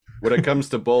When it comes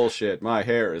to bullshit, my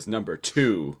hair is number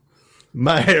two.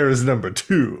 My hair is number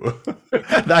two.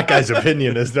 That guy's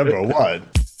opinion is number one.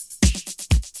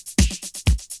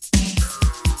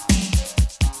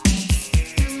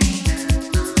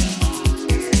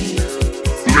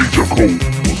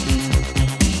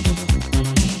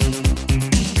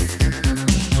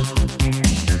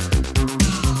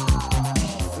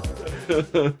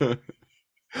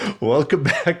 Welcome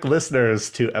back,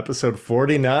 listeners, to episode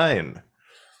 49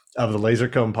 of the LAZOR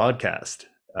podcast.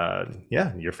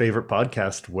 Your favorite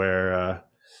podcast where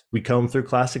we comb through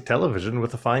classic television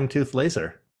with a fine-tooth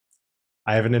laser.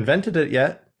 I haven't invented it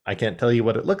yet. I can't tell you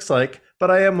what it looks like,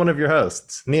 but I am one of your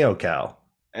hosts, NeoCal.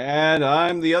 And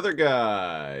I'm the other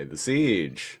guy, the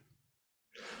Siege.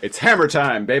 It's hammer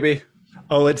time, baby.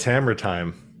 Oh, it's hammer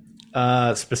time.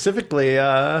 Specifically,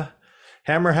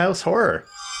 Hammer House Horror.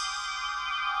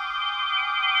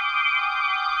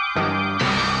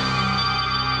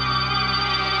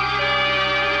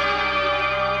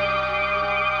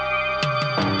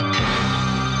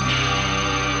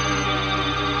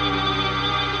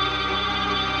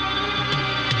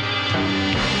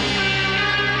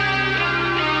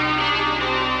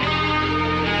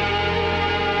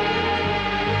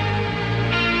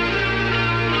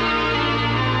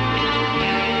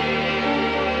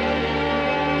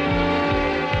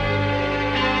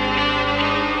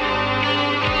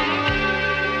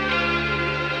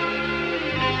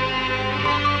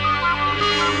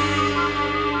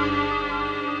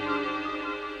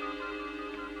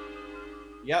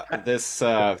 This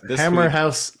Hammer week,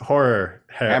 House Horror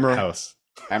House.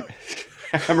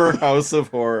 Hammer House of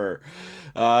Horror.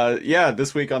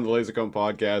 This week on the LaserComb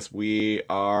podcast, we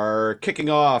are kicking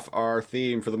off our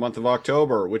theme for the month of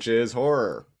October, which is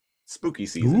horror. Spooky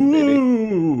season,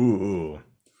 Ooh.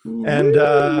 baby.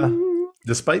 And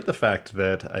despite the fact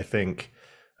that I think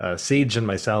Siege and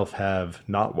myself have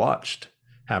not watched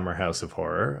Hammer House of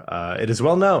Horror, it is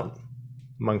well known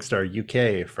amongst our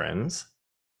UK friends.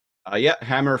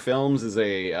 Hammer Films is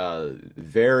a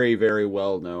very, very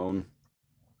well-known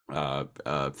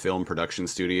film production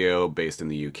studio based in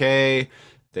the UK.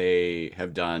 They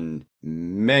have done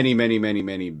many, many, many,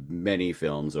 many, many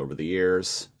films over the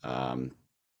years.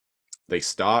 They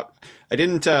stopped. I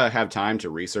didn't have time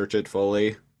to research it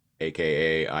fully,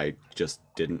 aka I just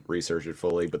didn't research it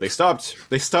fully. But they stopped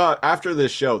after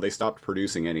this show. They stopped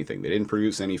producing anything. They didn't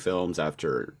produce any films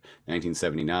after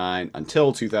 1979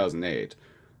 until 2008.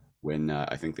 When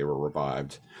I think they were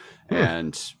revived,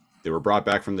 and they were brought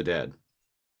back from the dead,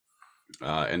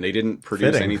 and they didn't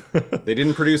produce They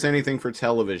didn't produce anything for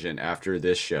television after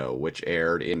this show, which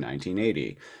aired in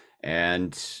 1980.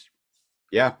 And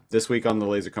this week on the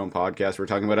LaserComb podcast, we're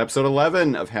talking about episode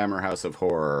 11 of Hammer House of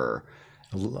Horror.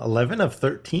 11 of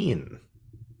 13.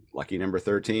 Lucky number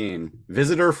 13.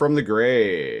 Visitor from the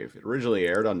Grave. It originally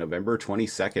aired on November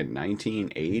 22nd,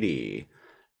 1980.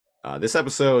 This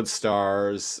episode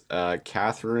stars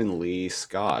Catherine Lee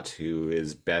Scott, who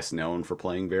is best known for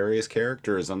playing various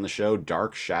characters on the show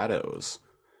Dark Shadows.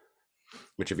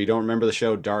 Which, if you don't remember the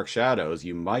show Dark Shadows,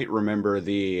 you might remember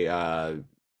the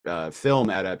film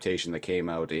adaptation that came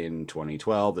out in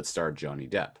 2012 that starred Johnny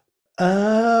Depp.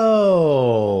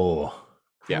 Oh,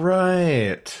 yeah.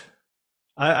 Right.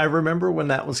 I remember when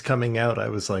that was coming out, I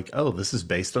was like, oh, this is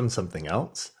based on something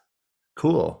else?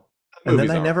 Cool. And then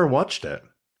I never watched it.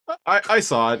 I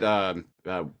saw it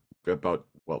about,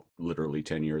 literally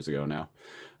 10 years ago now.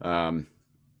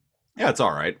 It's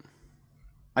all right.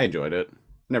 I enjoyed it.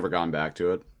 Never gone back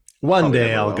to it. One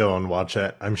day I'll go and watch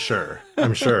it. I'm sure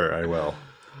I will.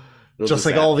 Just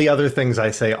like all the other things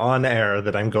I say on air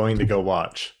that I'm going to go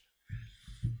watch.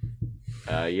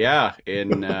 With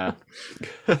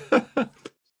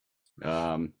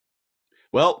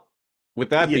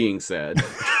that being said.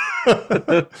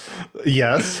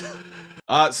 Yes.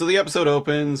 So the episode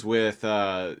opens with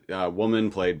a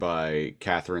woman played by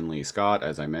Catherine Lee Scott,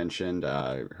 as I mentioned.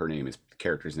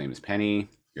 Character's name is Penny,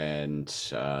 and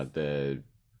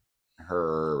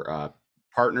her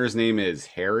partner's name is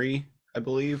Harry, I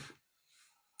believe.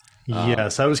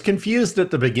 Yes, I was confused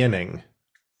at the beginning.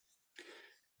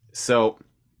 So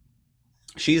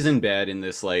she's in bed in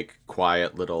this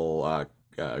quiet little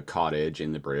cottage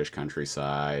in the British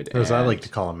countryside, or as I like to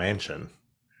call a mansion.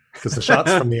 Because the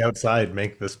shots from the outside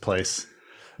make this place.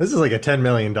 This is like a $10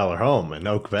 million home in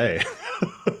Oak Bay.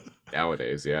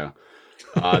 Nowadays, yeah.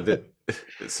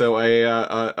 So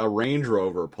a Range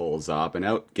Rover pulls up, and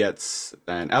out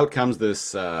comes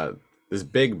this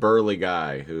big burly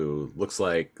guy who looks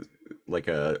like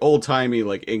a old timey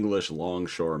English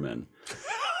longshoreman.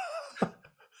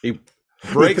 He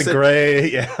breaks with the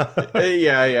gray,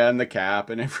 yeah, yeah, and the cap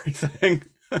and everything.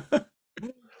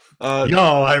 uh,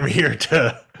 Yo, I'm here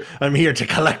to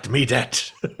collect me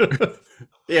debt.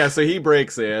 yeah, so he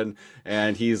breaks in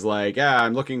and he's like, "Yeah,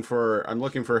 I'm looking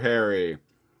for Harry.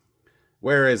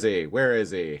 Where is he? Where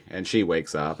is he?" And she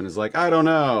wakes up and is like, "I don't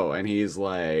know." And he's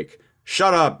like,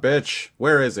 "Shut up, bitch.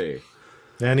 Where is he?"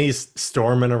 And he's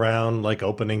storming around, like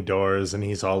opening doors, and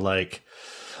he's all like,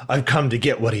 I've come to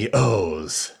get what he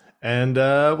owes. And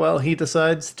well, he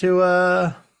decides to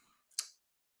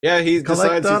Yeah,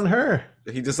 collect on her.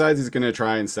 he decides he's gonna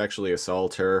try and sexually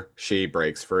assault her. She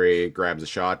breaks free, grabs a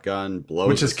shotgun, blows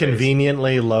Which is his face.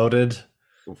 conveniently loaded,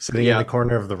 sitting in Yeah, the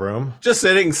corner of the room. just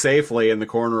sitting safely in the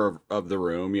corner of the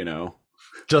room, you know,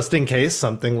 Just in case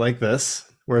something like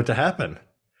this were to happen.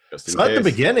 just in So at the case.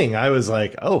 beginning, I was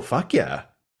like, oh, fuck yeah.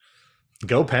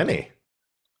 Go Penny.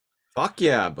 Fuck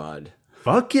yeah, bud.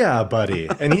 Fuck yeah, buddy.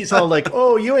 And he's all like,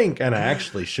 oh, you ain't gonna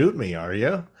actually shoot me, are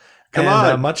you? Come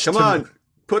And on, much come to on.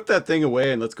 Put that thing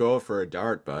away and let's go for a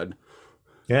dart, bud.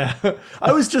 yeah,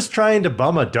 I was just trying to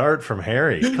bum a dart from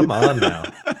Harry. Come on now.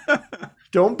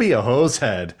 Don't be a hose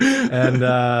head. And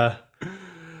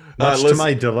much to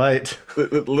my delight,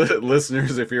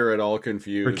 Listeners, if you're at all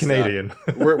confused, we're Canadian.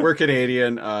 we're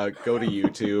Canadian. Go to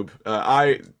YouTube.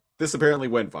 This apparently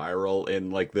went viral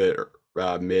in like the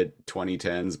mid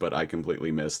 2010s, but I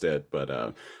completely missed it.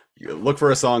 But look for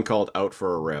a song called "Out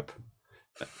for a Rip,"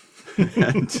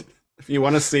 and if you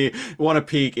want to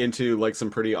peek into like some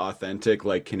pretty authentic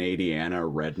like Canadiana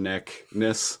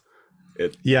redneckness,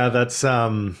 Yeah, that's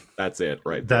it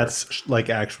right there. that's like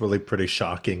actually pretty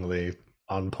shockingly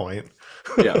on point.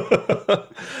 Yeah.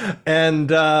 And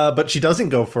but she doesn't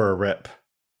go for a rip.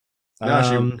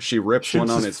 No, she rips one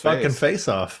Shoots on his his fucking face. face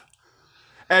off.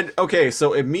 And okay,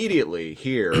 so immediately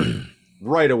here,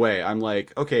 right away, I'm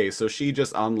like, okay, so she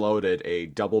just unloaded a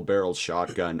double-barreled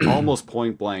shotgun, almost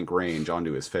point-blank range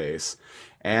onto his face.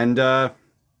 And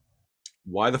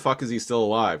why the fuck is he still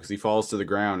alive? Because he falls to the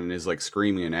ground and is like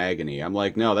screaming in agony. I'm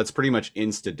like, no, that's pretty much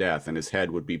insta-death, and his head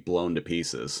would be blown to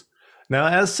pieces. Now,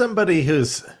 as somebody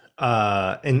who's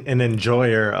an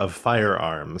enjoyer of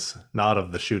firearms, not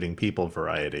of the shooting people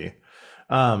variety,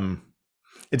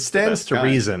 it stands best to kind.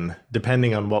 reason,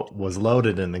 depending on what was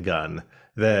loaded in the gun,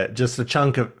 that just a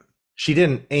chunk of she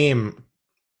didn't aim,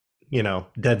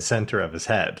 dead center of his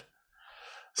head.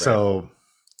 So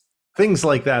things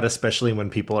like that, especially when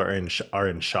people are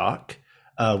in shock,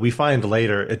 we find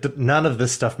later none of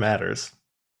this stuff matters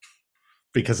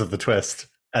because of the twist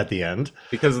at the end.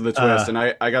 Because of the twist, and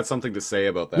I got something to say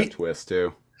about that twist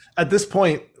too. At this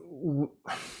point,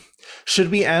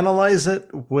 should we analyze it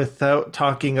without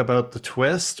talking about the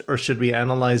twist, or should we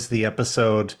analyze the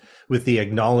episode with the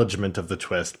acknowledgement of the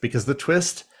twist? Because the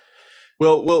twist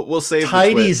We'll save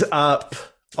tidies up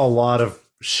a lot of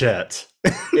shit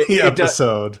in the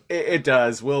episode. It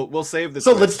does. We'll save the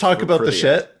So twist let's talk about the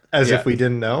shit as if we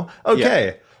didn't know.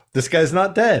 Okay, this guy's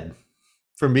not dead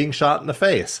from being shot in the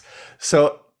face.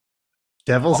 So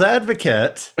devil's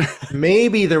advocate,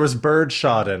 maybe there was bird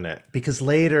shot in it because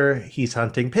later he's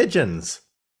hunting pigeons.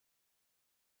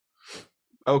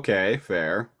 Okay,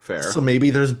 fair. So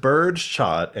maybe there's bird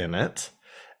shot in it,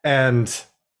 and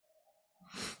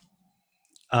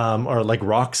or like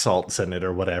rock salts in it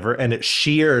or whatever, and it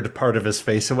sheared part of his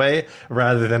face away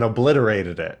rather than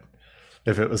obliterated it.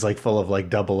 If it was like full of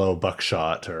like 00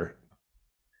 buckshot or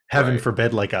heaven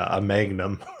forbid like a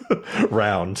magnum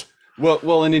round.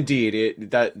 Well, and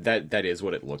indeed, that is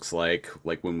what it looks like.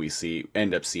 Like when we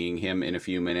end up seeing him in a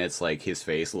few minutes, like his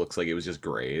face looks like it was just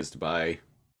grazed by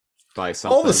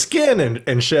something. All the skin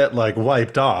and shit like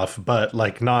wiped off, but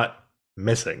like not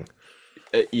missing.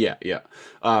 Yeah.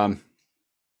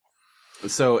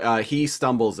 So he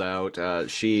stumbles out.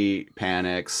 She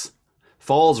panics,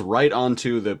 falls right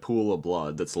onto the pool of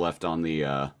blood that's left on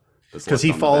the. Because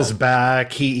he falls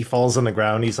back, he falls on the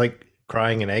ground. He's like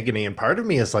crying in agony, and part of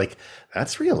me is like,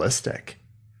 that's realistic.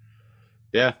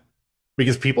 Yeah,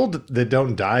 because people that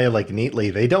don't die like neatly,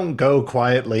 they don't go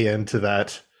quietly into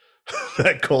that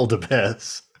cold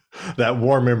abyss, that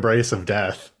warm embrace of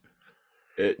death.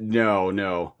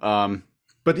 No.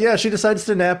 But yeah, she decides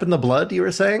to nap in the blood. You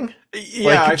were saying,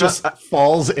 yeah, like, just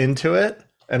falls into it,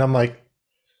 and I'm like,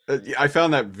 I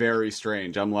found that very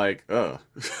strange. I'm like, ugh.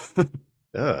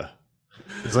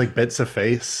 There's like bits of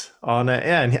face on it.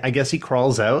 Yeah, and I guess he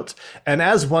crawls out. And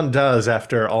as one does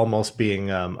after almost being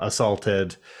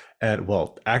assaulted and,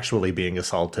 well, actually being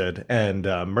assaulted and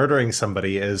murdering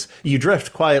somebody, is you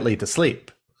drift quietly to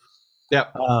sleep.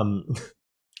 Yep.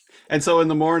 And so in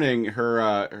the morning,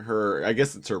 her I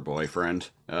guess it's her boyfriend.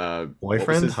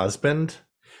 Husband?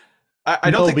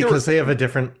 I don't think because they have a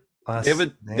different last they have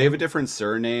a name? different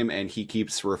surname, and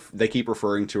they keep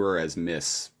referring to her as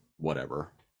Miss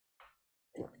whatever,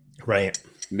 Right.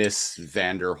 Miss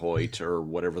Vanderhoyt or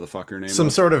whatever the fuck her name Some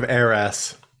was. sort of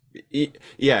heiress.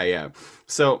 Yeah, yeah.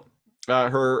 So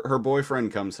her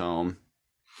boyfriend comes home,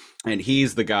 and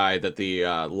he's the guy that the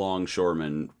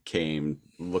longshoreman came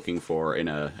looking for in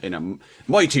a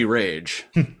mighty rage.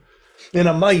 In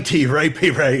a mighty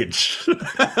rapey rage.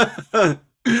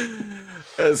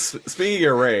 Speaking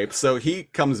of rape, so he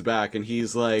comes back and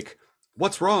he's like,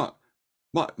 "What's wrong?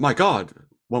 My God,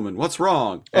 woman, what's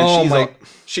wrong?" And Oh my.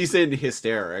 she's in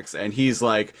hysterics, and he's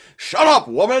like, "Shut up,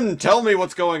 woman! Tell me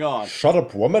what's going on." Shut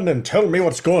up, woman, and tell me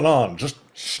what's going on. Just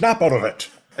snap out of it.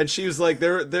 And she was like,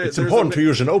 It's important to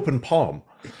use an open palm.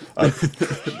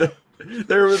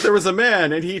 There was a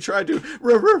man, and he tried to.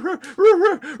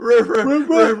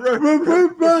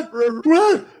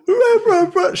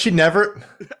 She never.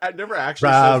 I never actually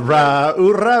Ra says ra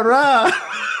ooh ra ra.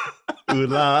 Ooh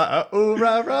la ooh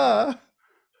ra ra.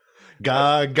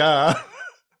 Ga ga.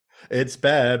 It's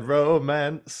bad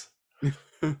romance.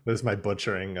 There's my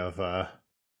butchering of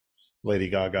Lady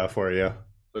Gaga for you.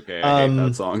 Okay, I hate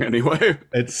that song anyway.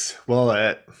 It's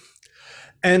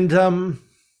and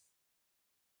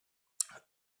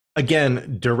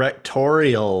again,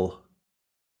 directorial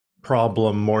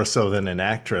problem more so than an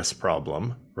actress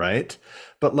problem, right?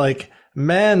 But like,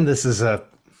 man, this is a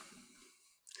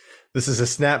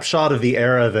snapshot of the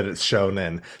era that it's shown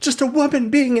in. Just a woman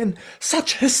being in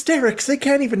such hysterics they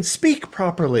can't even speak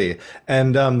properly,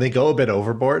 and they go a bit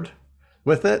overboard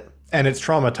with it, and it's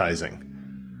traumatizing.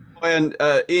 And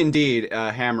indeed,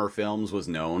 Hammer Films was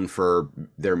known for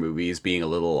their movies being a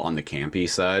little on the campy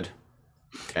side.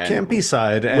 And Campy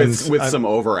side, and with some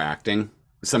overacting,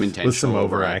 some intentional with some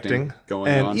overacting going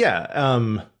and on. Yeah,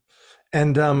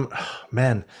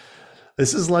 man,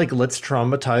 this is like, let's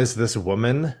traumatize this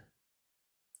woman.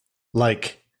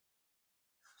 Like,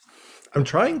 I'm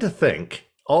trying to think,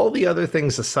 all the other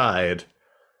things aside.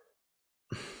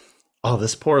 Oh,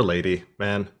 this poor lady,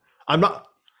 man. I'm not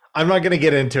going to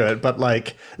get into it, but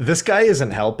like, this guy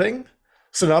isn't helping.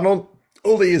 So not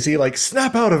only is he like,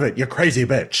 snap out of it, you crazy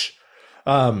bitch.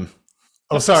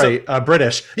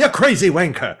 British, you crazy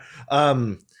wanker.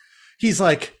 He's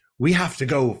like, we have to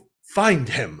go find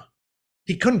him.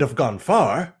 He couldn't have gone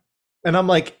far. And I'm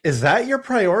like, is that your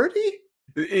priority?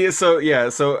 So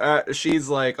she's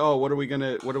like, oh, what are we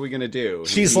gonna do?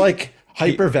 She's like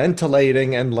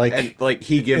hyperventilating and like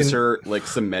he gives her like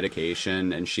some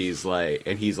medication, and he's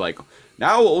like,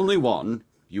 now only one.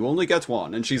 You only get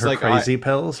one. And she's her like, crazy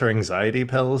pills, her anxiety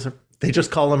pills. They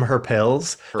just call them her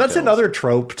pills. That's pills. Another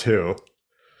trope too.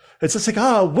 It's just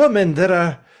like, women that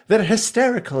are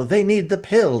hysterical, they need the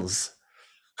pills.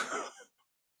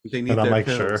 They need and I'm their like,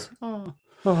 pills.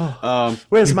 Sure.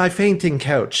 Where's my fainting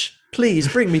couch? Please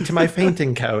bring me to my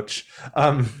fainting couch.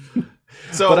 But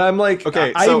I'm like,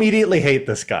 okay, I immediately hate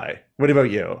this guy. What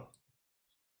about you?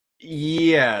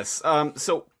 Yes.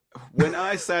 So when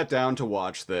I sat down to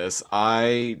watch this,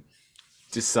 I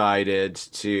decided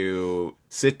to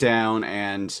sit down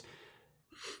and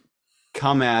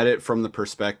come at it from the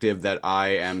perspective that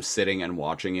I am sitting and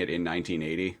watching it in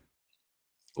 1980.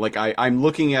 Like I'm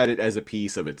looking at it as a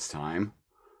piece of its time.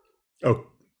 Oh,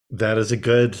 that's a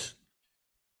good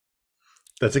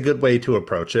way to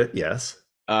approach it. Yes.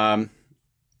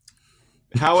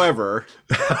 However,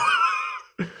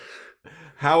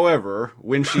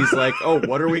 when she's like, "Oh,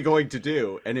 what are we going to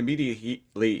do?" and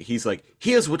immediately he's like,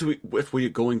 "Here's what we're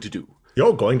going to do.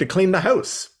 You're going to clean the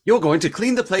house. You're going to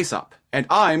clean the place up, and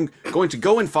I'm going to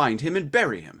go and find him and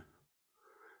bury him."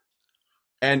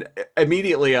 And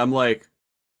immediately I'm like,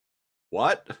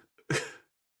 "What?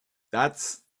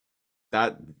 That's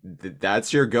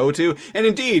your go-to?" And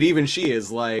indeed, even she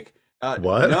is like,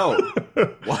 what? No.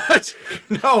 What?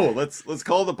 No, let's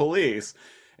call the police."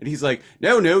 And he's like,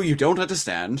 no, you don't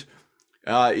understand.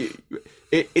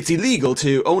 It's illegal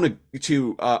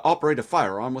to operate a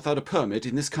firearm without a permit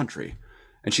in this country.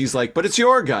 And she's like, but it's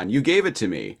your gun. You gave it to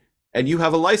me, and you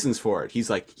have a license for it. He's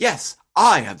like, yes,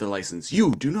 I have the license.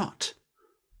 You do not.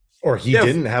 Or he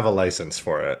didn't have a license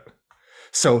for it.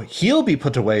 So he'll be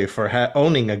put away for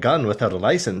owning a gun without a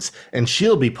license, and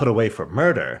she'll be put away for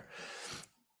murder.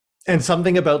 And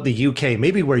something about the UK,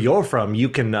 maybe where you're from, you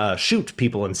can shoot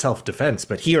people in self-defense,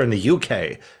 but here in the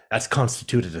UK, that's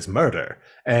constituted as murder.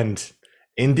 And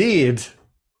indeed,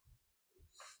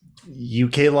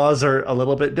 UK laws are a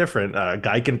little bit different. A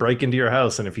guy can break into your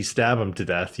house, and if you stab him to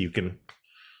death, you can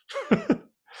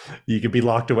you can be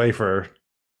locked away for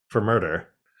murder.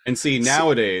 And see,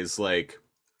 nowadays, like,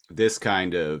 this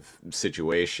kind of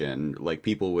situation, like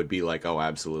people would be like, "Oh,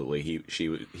 absolutely,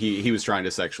 he was trying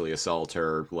to sexually assault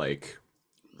her." Like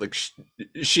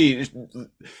she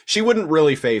she wouldn't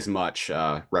really face much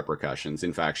repercussions.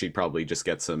 In fact, she'd probably just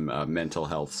get some mental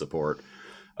health support,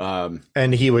 um,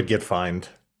 And he would get fined.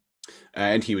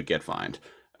 and he would get fined.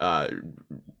 Uh,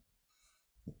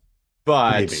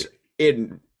 but Maybe.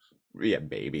 in yeah,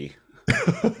 maybe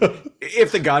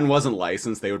if the gun wasn't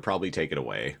licensed, they would probably take it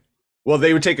away. Well,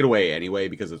 they would take it away anyway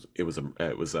because it was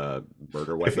a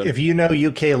murder weapon. If you know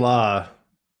UK law,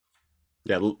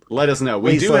 Yeah, let us know.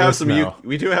 please let us know.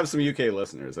 We do have some UK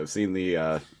listeners. I've seen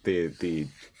the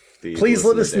Please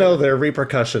let listener us know data. their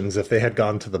repercussions if they had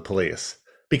gone to the police.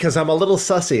 Because I'm a little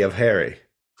sussy of Harry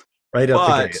right out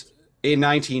the But gate. in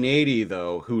 1980,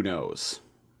 though, who knows?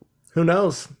 Who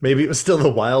knows? Maybe it was still the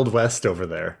Wild West over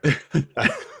there.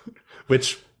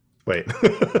 Which, wait.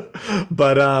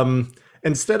 But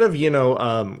instead of,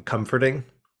 comforting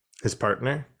his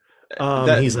partner,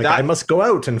 he's like, I That must go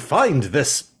out and find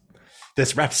this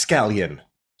rapscallion.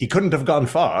 He couldn't have gone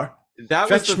far. that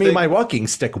was the Fetch me thing. my walking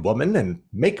stick, woman, and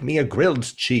make me a grilled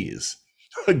cheese.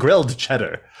 A grilled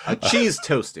cheddar. A cheese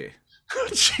toasty.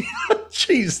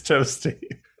 Cheese toasty.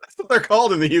 That's what they're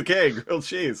called in the UK. Grilled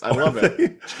cheese. I love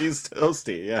it. Cheese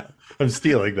toasty. Yeah. I'm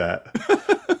stealing that.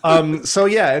 So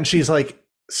yeah, and she's like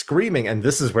screaming, and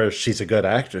this is where she's a good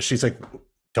actress. She's like,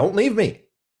 don't leave me.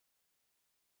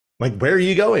 Like, where are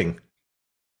you going?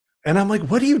 And I'm like,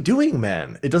 what are you doing,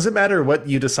 man? It doesn't matter what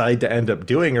you decide to end up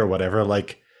doing or whatever.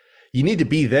 Like, you need to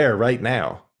be there right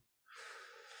now.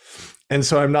 And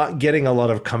so I'm not getting a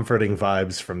lot of comforting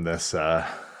vibes from this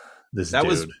That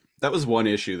dude. was one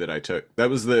issue that I took. That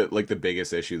was the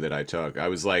biggest issue that I took. I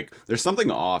was like, there's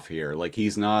something off here. Like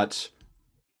he's not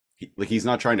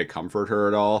trying to comfort her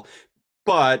at all.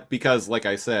 But because, like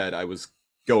I said, I was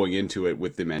going into it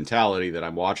with the mentality that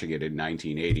I'm watching it in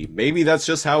 1980. Maybe that's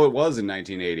just how it was in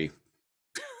 1980.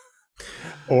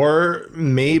 Or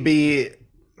maybe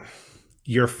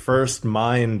your first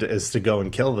mind is to go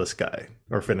and kill this guy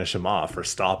or finish him off or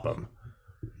stop him.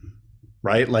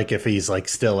 Right? Like if he's like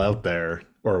still out there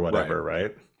or whatever,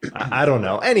 right? I don't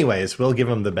know. Anyways, we'll give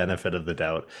him the benefit of the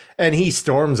doubt. And he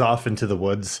storms off into the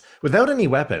woods without any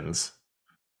weapons.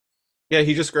 Yeah,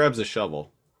 he just grabs a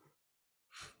shovel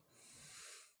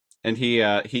and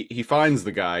he finds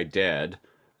the guy dead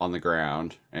on the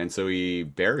ground, and so he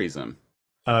buries him.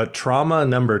 Trauma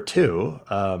number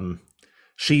 2.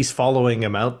 She's following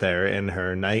him out there in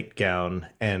her nightgown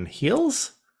and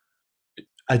heels.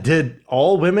 Did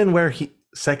all women wear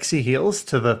sexy heels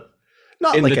to the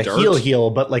not In like the a dirt? heel,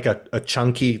 but like a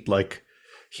chunky like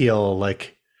heel,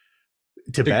 like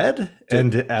to bed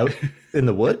and out in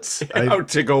the woods? Out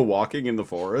to go walking in the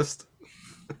forest.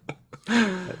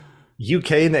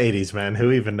 UK in the 80s, man.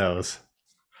 Who even knows?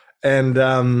 And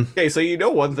Okay, so you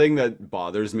know one thing that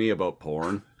bothers me about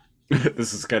porn?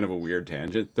 This is kind of a weird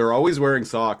tangent. They're always wearing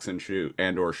socks and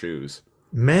or shoes.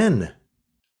 men,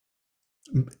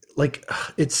 like,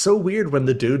 it's so weird when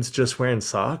the dude's just wearing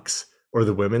socks or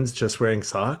the women's just wearing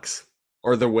socks.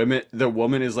 Or the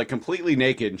woman is like completely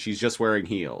naked and she's just wearing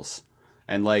heels.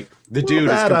 And like Well,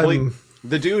 that I'm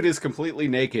the dude is completely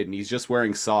naked and he's just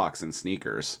wearing socks and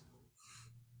sneakers.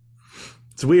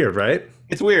 it's weird, right?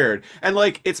 It's weird. And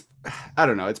like I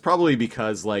don't know, it's probably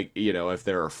because like, if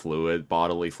there are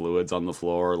bodily fluids on the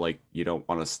floor, like you don't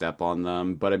want to step on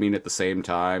them. But I mean at the same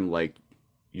time, like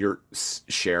you're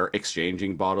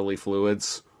exchanging bodily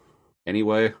fluids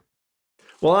anyway.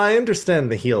 Well, I understand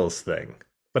the heels thing,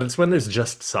 but it's when there's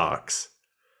just socks.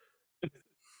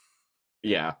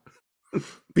 Yeah.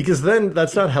 Because then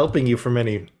that's not helping you from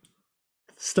any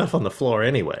stuff on the floor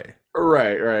anyway.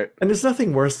 Right, right. And there's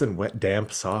nothing worse than wet,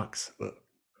 damp socks.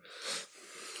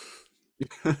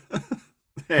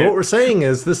 Hey, What we're saying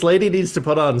is this lady needs to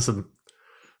put on some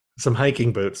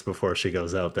hiking boots before she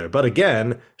goes out there. But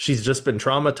again, she's just been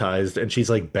traumatized and she's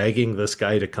like begging this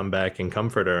guy to come back and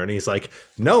comfort her. And he's like,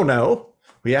 no,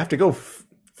 we have to go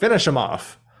finish him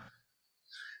off.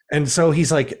 And so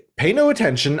he's like, pay no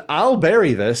attention. I'll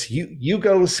bury this. You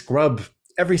go scrub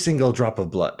every single drop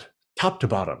of blood, top to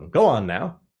bottom. Go on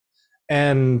now.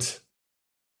 And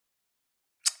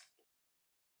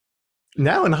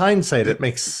now in hindsight, that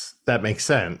makes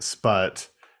sense. But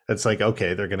it's like,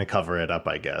 okay, they're going to cover it up,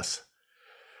 I guess.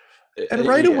 And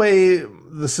right yeah. away,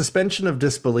 the suspension of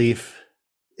disbelief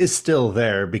is still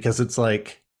there because it's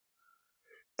like,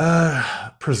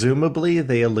 presumably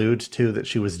they allude to that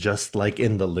she was just like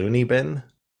in the loony bin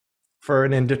for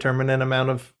an indeterminate amount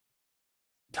of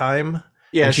time.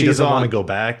 Yeah, And she she's doesn't want to on go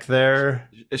back there.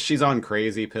 she's on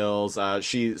crazy pills.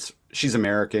 she's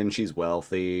American, she's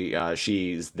wealthy,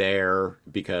 she's there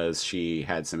because she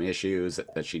had some issues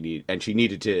that she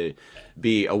needed to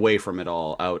be away from it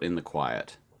all, out in the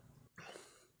quiet.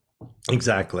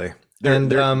 Exactly. There,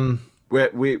 And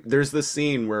there, there's this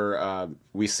scene where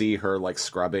we see her like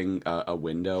scrubbing a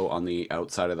window on the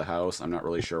outside of the house. I'm not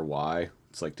really sure why.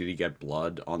 It's like, did he get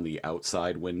blood on the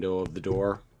outside window of the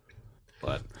door?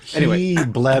 But anyway, he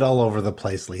bled all over the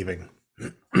place leaving.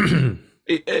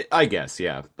 I guess,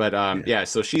 yeah. But yeah.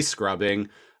 So she's scrubbing.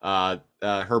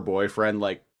 Her boyfriend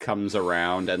like comes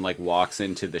around and like walks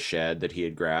into the shed that he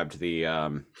had grabbed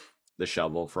the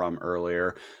shovel from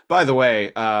earlier. By the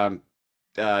way,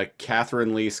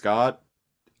 Catherine Lee Scott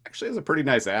actually has a pretty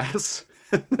nice ass.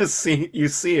 This scene, you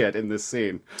see it in this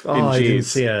scene. Oh, I didn't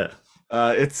see it.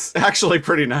 It's actually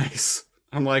pretty nice.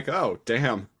 I'm like, oh,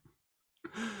 damn.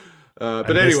 But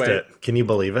I missed anyway, it. Can you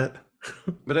believe it?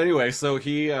 but anyway, so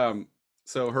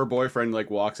her boyfriend like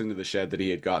walks into the shed that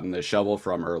he had gotten the shovel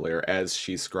from earlier as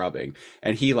she's scrubbing,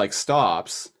 and he like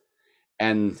stops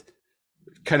and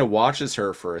kind of watches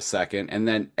her for a second, and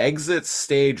then exits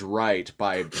stage right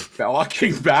by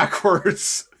walking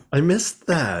backwards. I missed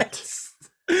that.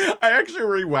 I actually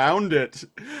rewound it.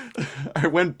 I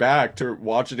went back to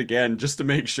watch it again just to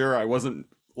make sure I wasn't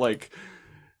like,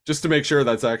 just to make sure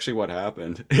that's actually what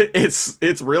happened.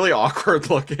 It's really awkward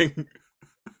looking.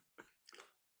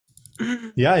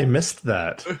 Yeah, I missed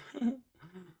that.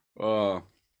 Uh,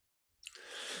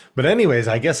 But anyways,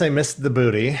 I guess I missed the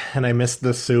booty and I missed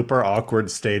the super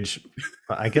awkward stage.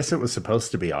 I guess it was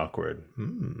supposed to be awkward.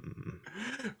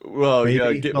 well,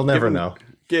 Maybe. yeah, We'll never know.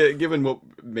 Given what,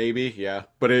 maybe, yeah,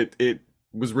 but it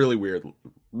was really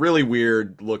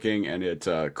weird looking, and it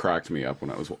cracked me up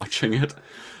when I was watching it.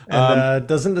 And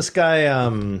doesn't this guy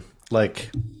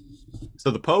like?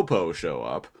 So the Popo show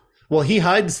up. Well, he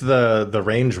hides the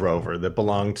Range Rover that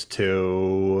belonged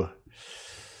to.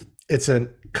 It's a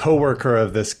coworker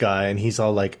of this guy, and he's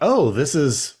all like, "Oh, this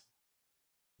is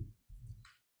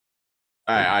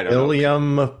I don't know,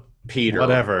 William Peter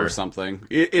whatever or something.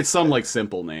 It's some like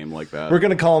simple name like that. We're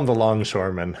gonna call him the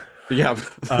Longshoreman." Yeah.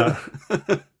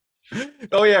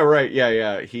 Oh yeah, right.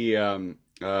 Yeah. He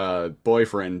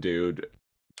boyfriend dude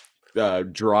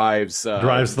drives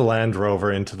the Land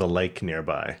Rover into the lake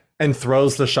nearby and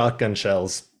throws the shotgun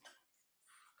shells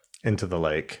into the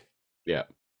lake. Yeah.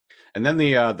 And then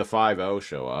the 5-0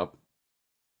 show up.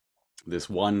 This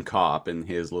one cop in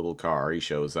his little car, he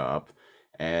shows up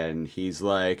and he's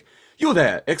like, "You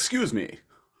there, excuse me."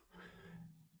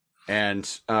 And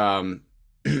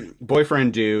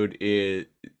boyfriend dude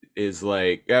is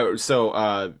like,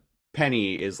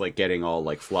 Penny is like getting all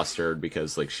like flustered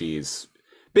because like she's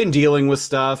been dealing with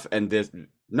stuff, and this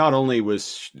not only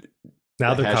was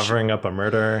now they're covering up a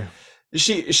murder.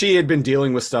 She had been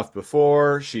dealing with stuff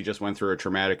before. She just went through a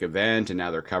traumatic event, and now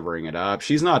they're covering it up.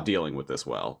 She's not dealing with this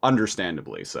well,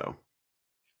 understandably so.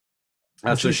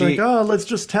 And she's like, "Oh, let's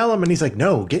just tell him." And he's like,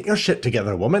 "No, get your shit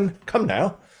together, woman. Come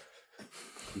now."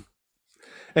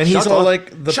 And he's all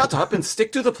like, "Shut up and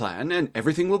stick to the plan, and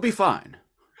everything will be fine."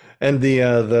 And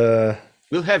the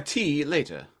we'll have tea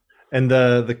later. And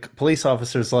the police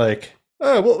officer's like,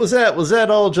 "Oh, what was that? Was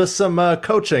that all just some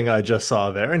coaching I just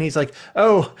saw there?" And he's like,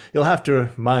 "Oh, you'll have to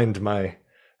mind my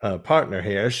partner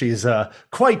here. She's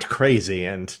quite crazy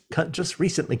and just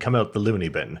recently come out the loony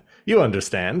bin. You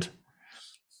understand?"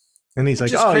 And he's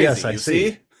like, "Oh, crazy, yes, I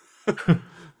see."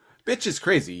 Bitch is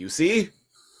crazy, you see?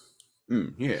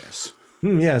 Yes.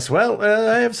 Yes, well,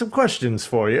 I have some questions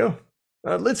for you.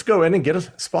 Let's go in and get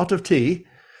a spot of tea.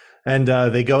 And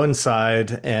they go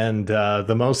inside, and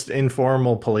the most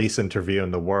informal police interview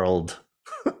in the world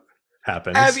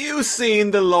happens. "Have you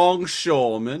seen the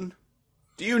longshoreman?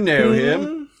 Do you know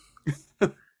him?"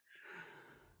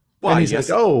 Why, and he's like,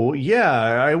 "Oh, yeah,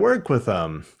 I work with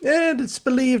him. And it's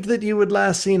believed that you would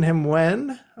last seen him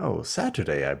when? Oh,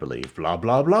 Saturday, I believe, blah,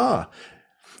 blah, blah."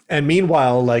 And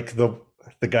meanwhile, like, the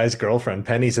guy's girlfriend,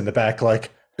 Penny's in the back, like,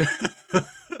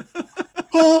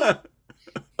 oh.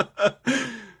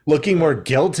 Looking more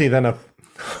guilty than a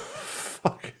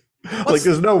fuck. Like,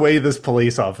 there's no way this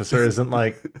police officer isn't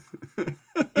like,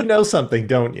 "You know something,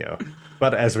 don't you?"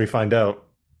 But as we find out,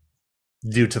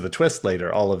 due to the twist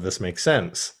later, all of this makes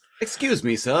sense. "Excuse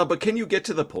me, sir, but can you get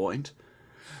to the point?"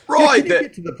 "Right, then.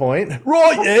 Get to the point."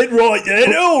 Right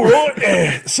then, all right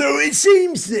then. So it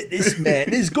seems that this man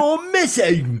has gone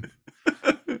missing."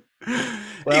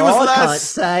 Well, I can't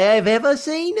say I've ever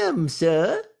seen him,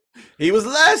 sir. He was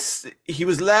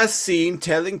last seen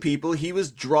telling people he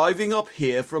was driving up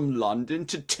here from London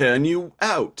to turn you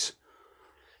out.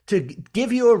 To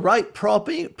give you a right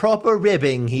proper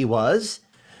ribbing, he was.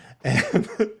 And,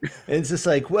 and it's just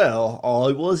like, well,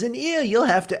 I wasn't here. You'll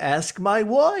have to ask my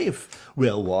wife.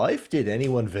 Well, wife, did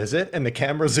anyone visit? And the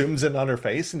camera zooms in on her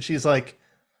face, and she's like,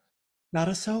 not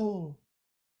a soul.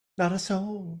 Not a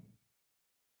soul.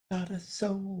 Not a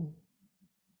soul.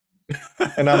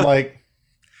 And I'm like,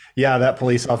 yeah, that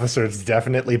police officer is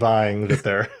definitely buying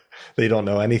that they don't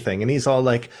know anything. And he's all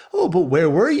like, oh, but where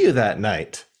were you that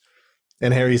night?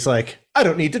 And Harry's like, I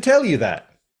don't need to tell you that.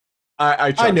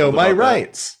 I know my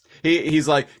rights. He's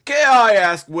like, can I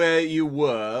ask where you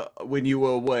were when you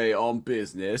were away on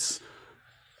business?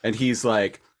 And he's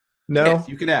like, no, yes,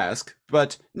 you can ask,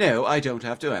 but no, I don't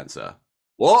have to answer.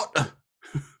 What?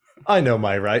 I know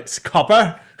my rights,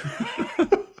 copper.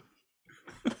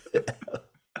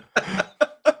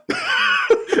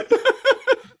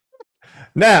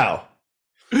 Now,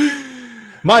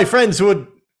 my friends would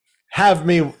have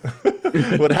me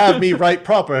right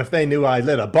proper if they knew I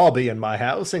lit a bobby in my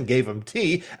house and gave them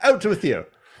tea. Out with you.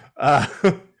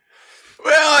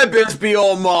 Well, I best be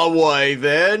on my way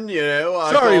then, you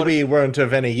know. Sorry we weren't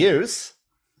of any use.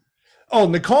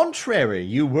 On the contrary,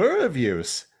 you were of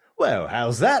use. Well,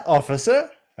 how's that, officer?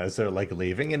 As they're like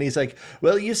leaving, and he's like,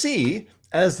 well, you see,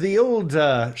 as the old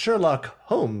Sherlock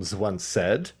Holmes once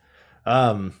said,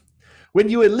 when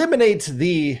you eliminate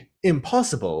the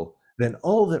impossible, then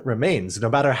all that remains, no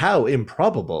matter how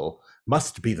improbable,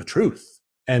 must be the truth.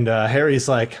 And Harry's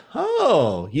like,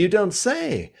 oh, you don't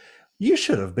say. You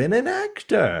should have been an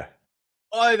actor.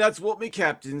 Aye, that's what me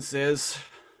captain says.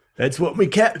 That's what my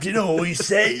captain always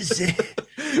says.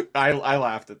 I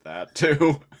laughed at that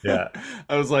too. Yeah.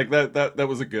 I was like, that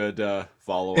was a good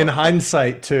follow-up. In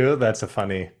hindsight, too, that's a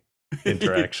funny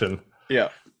interaction. Yeah.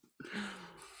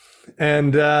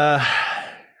 And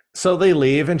so they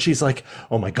leave, and she's like,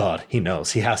 oh my God, he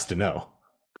knows. He has to know.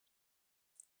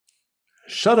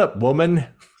 Shut up, woman.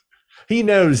 He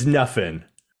knows nothing.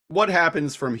 What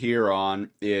happens from here on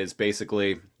is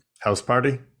basically House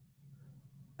party?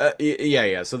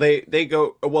 yeah. So they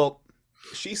go. Well,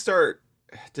 does she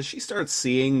start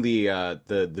seeing the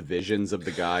visions of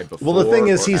the guy before? Well, the thing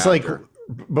is, or he's after?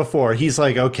 like, before, he's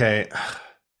like, okay,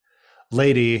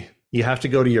 lady, you have to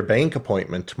go to your bank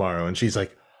appointment tomorrow. And she's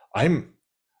like, I'm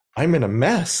in a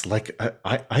mess. Like,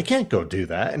 I can't go do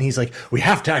that. And he's like, we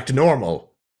have to act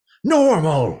normal.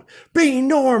 Normal. Be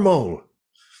normal.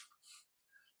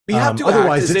 We have to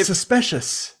otherwise, act as it's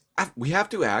suspicious. we have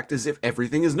to act as if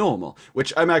everything is normal.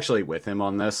 Which I'm actually with him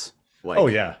on this. Like, Oh,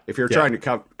 yeah. If you're Yeah. trying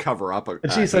to cover up a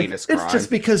And she's like, heinous crime, it's just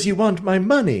because you want my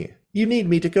money. You need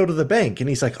me to go to the bank. And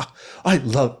he's like, oh,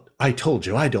 I told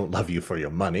you I don't love you for your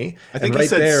money. I think and right he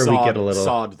said there sod, we get a little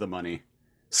sod the money.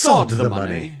 Sod the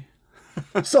money.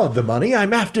 Sod the money.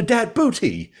 I'm after that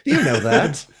booty. You know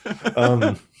that.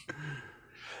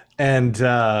 And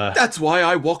That's why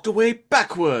I walked away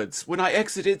backwards when I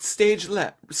exited stage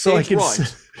left. so I Stage could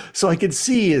right. so I could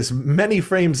see as many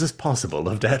frames as possible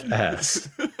of that ass.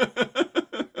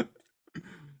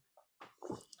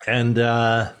 And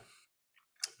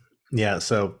yeah,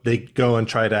 so they go and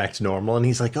try to act normal, and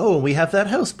he's like, oh, we have that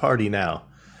house party now.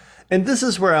 And this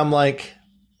is where I'm like,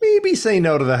 maybe say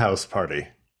no to the house party.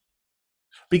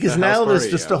 Because The house now there's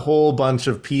party, just yeah. a whole bunch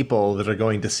of people that are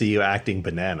going to see you acting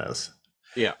bananas.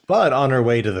 Yeah. But on her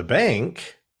way to the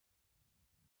bank,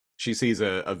 She sees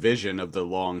a vision of the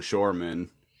longshoreman.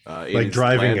 In like his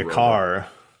driving Land a Rover. car,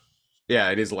 Yeah,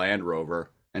 it is Land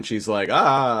Rover. And she's like,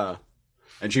 ah.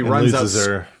 And she and runs out loses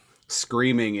her.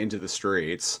 screaming into the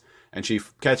streets. And she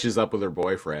catches up with her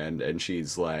boyfriend. And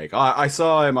she's like, I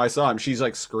saw him. She's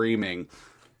like screaming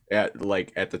at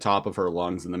the top of her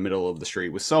lungs in the middle of the street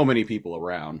with so many people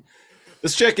around.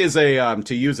 This chick is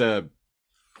to use a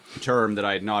term that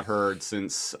I had not heard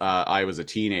since I was a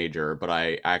teenager, but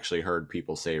I actually heard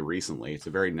people say recently. It's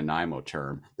a very Nanaimo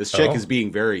term. This chick Oh. is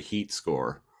being very heat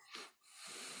score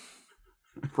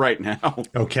right now.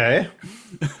 Okay.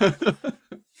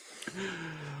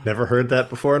 Never heard that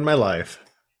before in my life.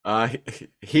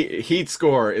 Heat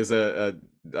score is a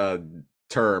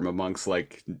term amongst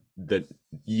like the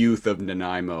youth of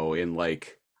Nanaimo in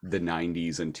like the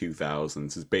 90s and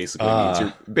 2000s. Is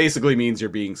basically means you're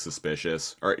being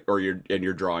suspicious or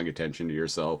you're drawing attention to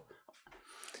yourself.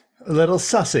 A little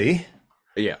sussy.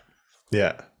 Yeah.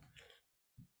 Yeah.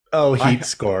 Oh, heat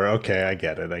score. Okay, I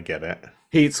get it.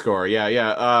 Heat score.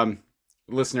 Yeah.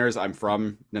 Listeners, I'm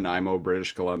from Nanaimo,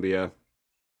 British Columbia.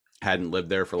 Hadn't lived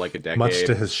there for like a decade. Much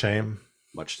to his shame.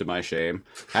 Much to my shame.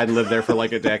 Hadn't lived there for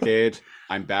like a decade.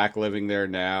 I'm back living there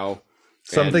now.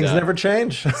 Some And, things never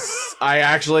change. I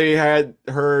actually had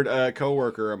heard a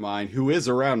coworker of mine who is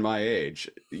around my age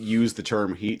use the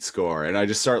term heat score, and I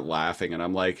just start laughing, and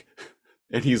I'm like,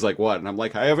 And he's like, what? And I'm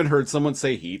like, I haven't heard someone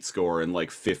say heat score in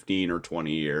like 15 or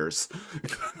 20 years.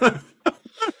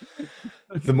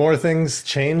 The more things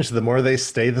change, the more they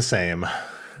stay the same.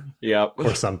 Yep.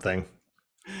 Or something.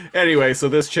 Anyway, so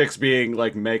this chick's being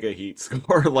like mega heat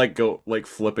score, like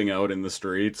flipping out in the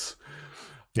streets.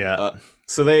 Yeah.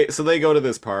 So they go to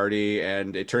this party,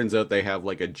 and it turns out they have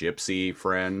like a gypsy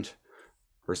friend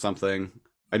or something.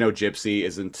 I know gypsy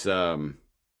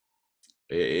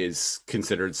is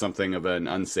considered something of an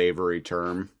unsavory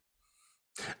term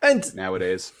And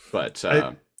nowadays, but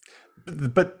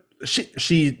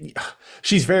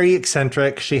she's very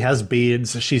eccentric. She has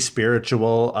beads. She's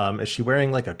spiritual. Is she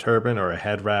wearing like a turban or a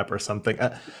head wrap or something?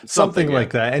 Something yeah.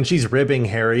 like that. And she's ribbing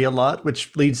Harry a lot,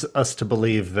 which leads us to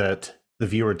believe that the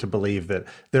viewer to believe that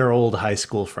they're old high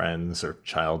school friends or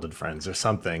childhood friends or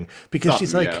something. Because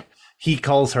she's like, yeah. he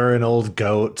calls her an old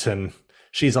goat, and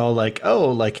she's all like,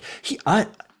 oh, like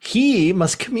he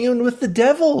must commune with the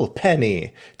devil,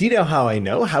 Penny. Do you know how I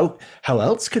know? How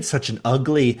else could such an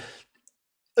ugly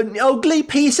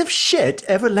piece of shit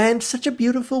ever land such a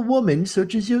beautiful woman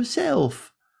such as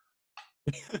yourself?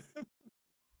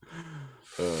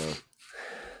 It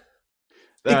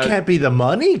can't be the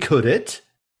money, could it?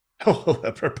 Oh,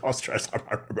 preposterous.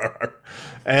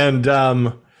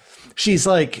 And she's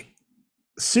like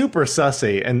super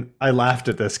sussy, and I laughed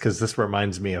at this because this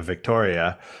reminds me of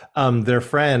Victoria. Their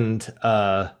friend,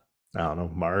 I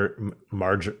don't know,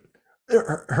 Marge,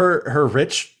 her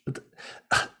rich.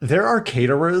 There are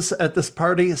caterers at this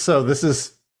party, so this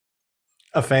is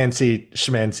a fancy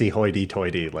schmancy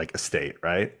hoity-toity like estate,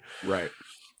 right? Right.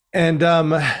 And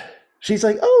she's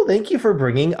like, "Oh, thank you for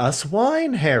bringing us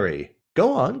wine, Harry.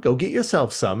 Go on, go get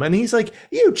yourself some." And he's like,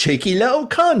 "You cheeky little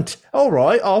cunt. All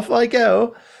right, off I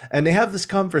go." And they have this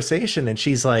conversation, and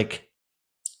she's like,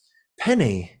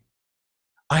 "Penny,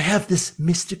 I have this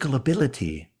mystical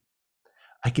ability.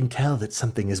 I can tell that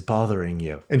something is bothering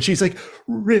you." And she's like,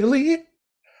 "Really?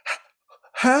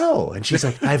 How?" And she's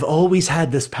like, "I've always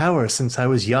had this power since I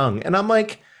was young." And I'm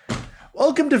like,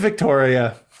 welcome to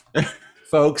Victoria,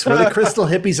 folks, where the crystal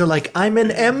hippies are like, "I'm an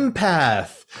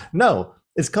empath." No,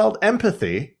 it's called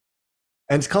empathy,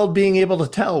 and it's called being able to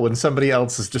tell when somebody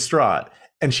else is distraught.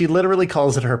 And she literally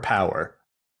calls it her power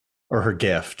or her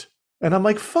gift. And I'm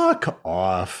like, fuck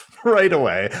off right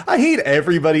away. I hate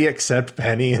everybody except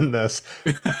Penny in this.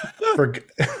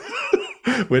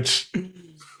 Which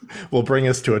will bring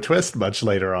us to a twist much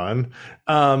later on.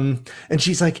 And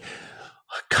she's like,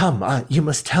 "Come, you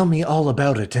must tell me all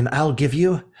about it, and I'll give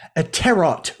you a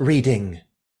tarot reading."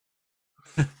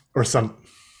 Or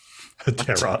a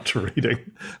tarot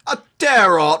reading. A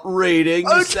tarot reading,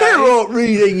 you say? Tarot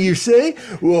reading, you say?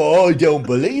 Well, I don't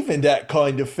believe in that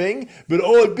kind of thing, but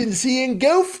I've been seeing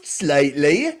ghosts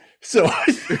lately, so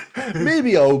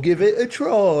maybe I'll give it a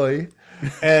try.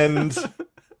 And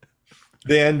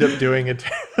they end up doing a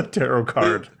tarot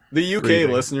card. The UK reading.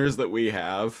 Listeners that we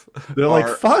have, They're like,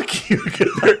 fuck you.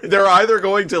 they're either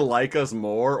going to like us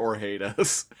more or hate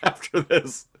us after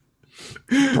this.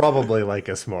 Probably like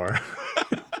us more.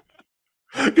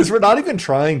 Because we're not even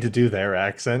trying to do their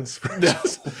accents.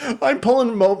 I'm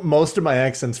pulling most of my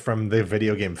accents from the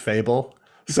video game Fable.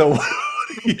 So,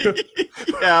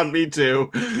 Yeah, me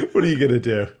too. what are you gonna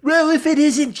do? Well, if it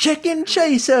isn't Chicken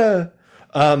Chaser.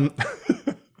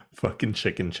 Fucking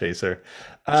Chicken Chaser.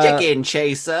 Chicken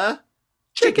chaser.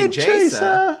 Chicken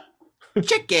chaser.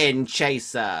 Chicken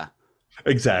chaser.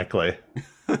 Exactly.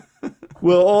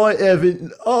 Well, I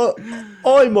haven't.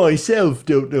 I myself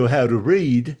don't know how to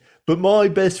read, but my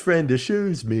best friend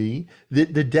assures me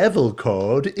that the devil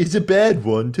card is a bad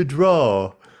one to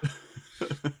draw.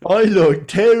 I like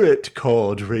tarot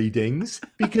card readings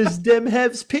because them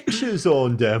has pictures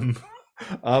on them.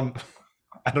 I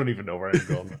don't even know where I'm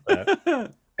going with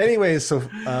that. Anyway, so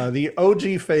the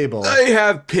OG Fable. They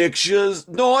have pictures,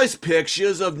 nice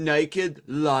pictures of naked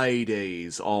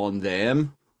ladies on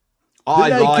them.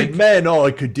 The naked men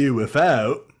I could do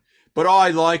without. But I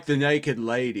like the naked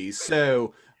ladies,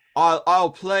 so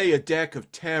I'll play a deck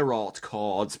of tarot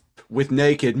cards with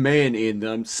naked men in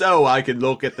them so I can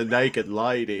look at the naked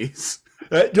ladies.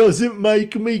 That doesn't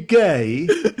make me gay.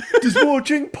 Does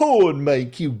watching porn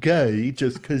make you gay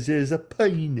just because there's a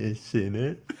penis in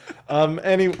it?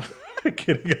 Anyway,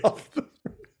 getting off the...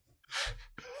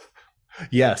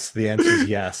 Yes, the answer is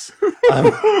yes.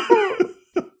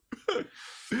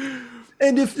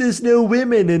 And if there's no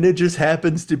women and it just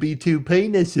happens to be two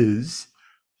penises,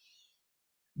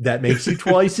 that makes you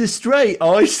twice as straight,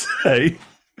 I say.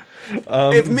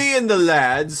 If me and the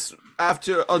lads,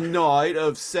 after a night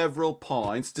of several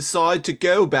pints, decide to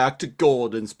go back to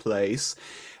Gordon's place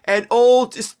and all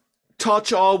just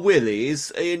touch our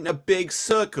willies in a big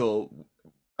circle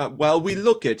while we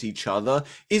look at each other.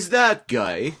 Is that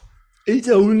gay? It's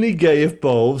only gay if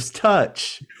balls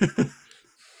touch.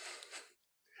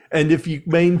 And if you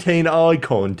maintain eye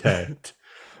contact.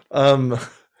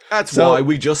 That's why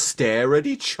we just stare at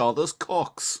each other's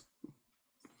cocks.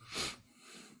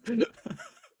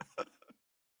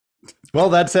 Well,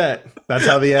 that's it. That's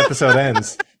how the episode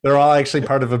ends. They're all actually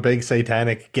part of a big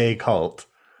satanic gay cult.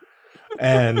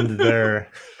 And they're...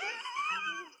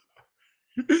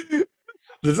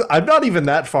 I'm not even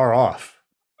that far off.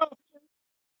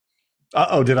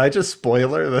 Uh-oh, did I just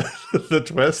spoiler the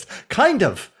twist? Kind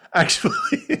of,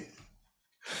 actually.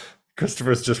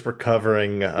 Christopher's just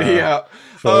recovering.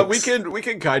 We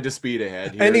can kind of speed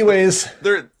ahead here. Anyways,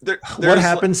 what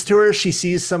happens to her? She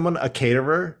sees someone, a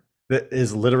caterer, that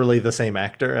is literally the same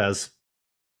actor as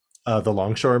the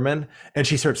longshoreman, and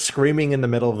she starts screaming in the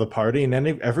middle of the party, and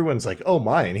then everyone's like, oh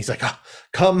my, and he's like,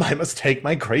 come, I must take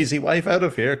my crazy wife out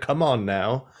of here, come on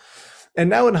now. And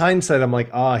now in hindsight, I'm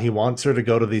like, he wants her to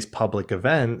go to these public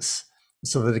events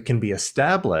so that it can be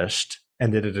established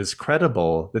and that it is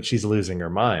credible that she's losing her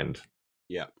mind.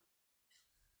 Yeah.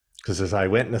 Because there's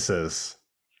eyewitnesses.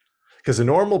 Because a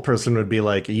normal person would be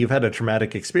like, you've had a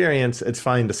traumatic experience, it's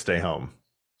fine to stay home.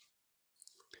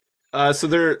 So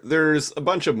there's a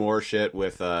bunch of more shit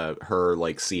with her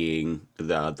like seeing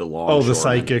the long. The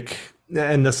psychic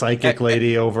and the psychic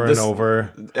lady over and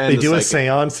over. They do a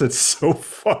seance that's so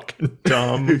fucking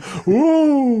dumb.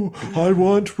 Ooh, I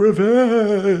want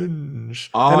revenge.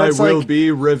 I will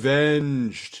be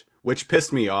revenged, which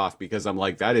pissed me off because I'm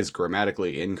like, that is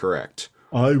grammatically incorrect.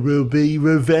 I will be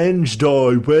revenged.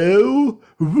 I will.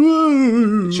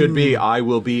 Woo. It should be I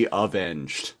will be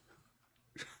avenged.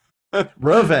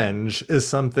 Revenge is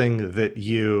something that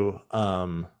you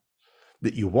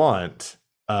want.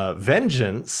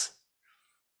 Vengeance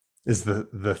is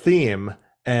the theme,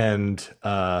 and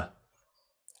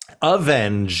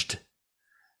avenged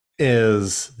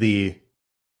is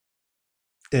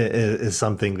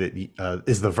something that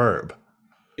is the verb.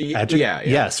 Yeah.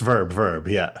 Yes, verb.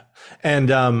 Yeah. And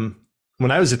when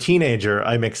I was a teenager,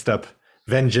 I mixed up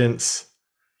vengeance,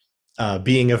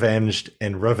 being avenged,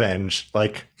 and revenge,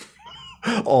 like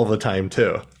all the time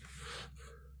too.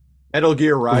 Metal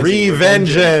Gear Rising.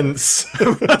 Revengeance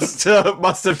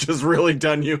must have just really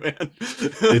done you in.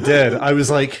 It did. I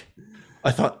was like, I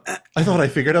thought I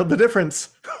figured out the difference.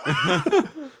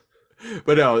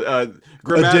 But no,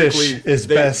 grammatically, a dish is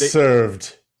best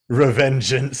served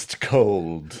revengeanced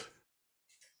cold.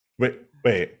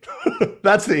 Wait.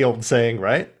 That's the old saying,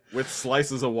 right? With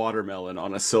slices of watermelon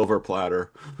on a silver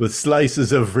platter. With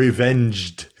slices of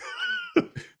revenged.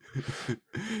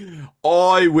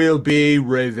 I will be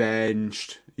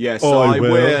revenged. Yes, I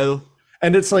will.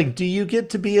 And it's like, do you get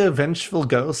to be a vengeful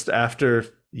ghost after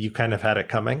you kind of had it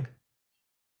coming?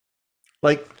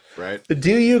 Like, right?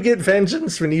 Do you get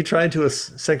vengeance when you try to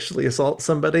sexually assault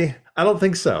somebody? I don't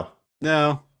think so.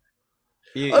 No.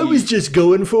 I was just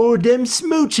going for them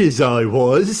smooches, I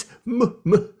was.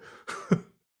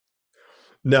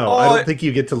 No, I don't think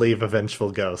you get to leave a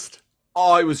vengeful ghost.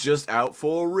 I was just out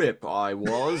for a rip, I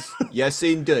was. Yes,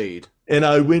 indeed. And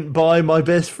I went by my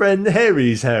best friend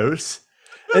Harry's house,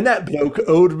 and that bloke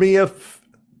owed me a... I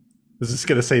was just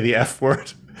going to say the F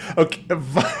word. Okay.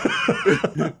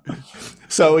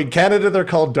 So in Canada, they're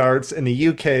called darts. In the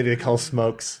UK, they call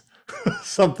smokes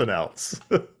something else.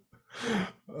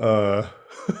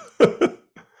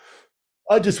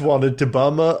 I just wanted to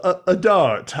bum a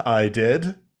dart, I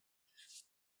did.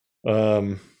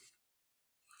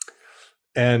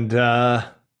 And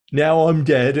now I'm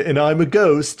dead and I'm a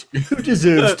ghost who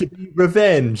deserves to be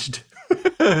revenged.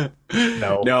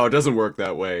 No, it doesn't work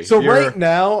that way. So right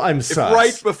now I'm sus. If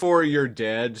right before you're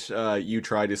dead, you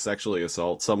try to sexually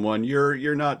assault someone,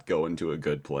 you're not going to a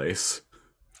good place.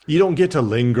 You don't get to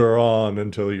linger on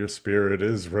until your spirit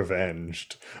is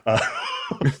revenged.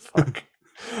 Fuck.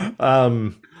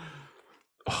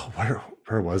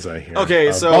 Where was I here?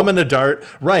 Okay, so I'm in a dart.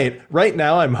 Right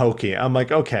now I'm hokey. I'm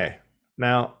like, okay,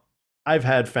 now I've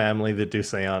had family that do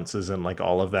seances and like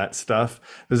all of that stuff.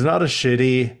 There's not a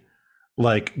shitty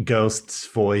like ghost's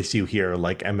voice you hear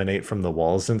like emanate from the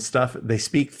walls and stuff. They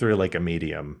speak through like a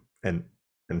medium and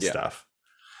stuff.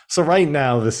 So right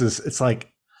now it's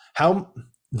like how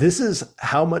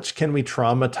much can we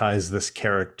traumatize this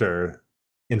character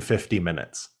in 50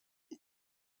 minutes?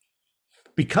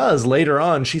 Because later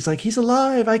on, she's like, he's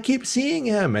alive. I keep seeing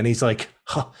him. And he's like,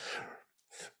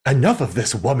 enough of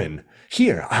this woman.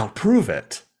 Here, I'll prove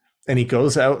it. And he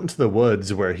goes out into the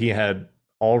woods where he had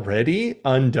already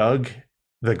undug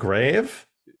the grave.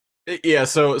 Yeah,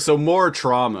 so more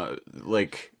trauma.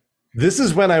 Like, This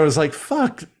is when I was like,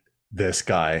 fuck this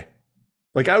guy.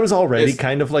 Like, I was already It's-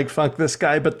 kind of like, fuck this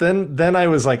guy. But then I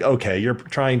was like, okay, you're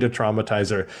trying to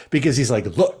traumatize her because he's like,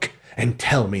 look and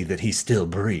tell me that he still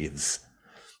breathes.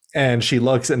 And she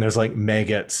looks and there's like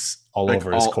maggots all Like,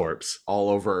 over his corpse. all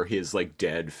over his like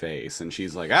dead face, and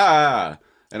she's like, ah,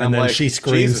 And I'm then like, she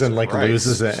screams Jesus and like Christ.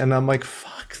 loses it. And I'm like,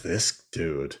 fuck this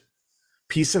dude.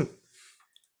 Peace and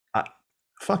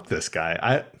fuck this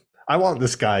guy. I want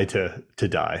this guy to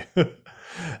die.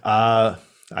 I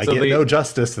So get the- no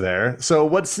justice there. So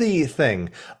what's the thing?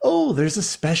 Oh, there's a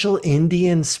special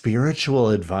Indian spiritual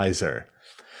advisor.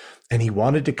 And he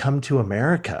wanted to come to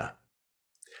America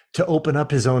to open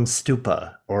up his own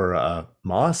stupa or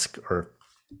mosque or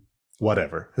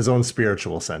whatever, his own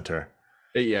spiritual center.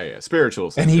 Yeah,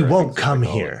 spiritual. And he center, I won't think is what come they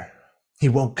call it. here. He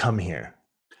won't come here.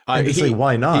 Uh, And it's he- like,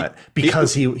 why not? he-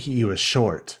 Because he was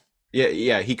short.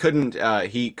 Yeah, he couldn't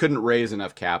raise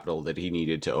enough capital that he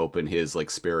needed to open his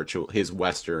like his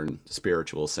Western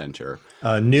spiritual center.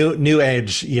 New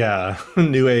age, yeah,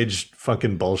 new age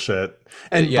fucking bullshit.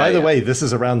 And Yeah, by the yeah. way, this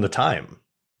is around the time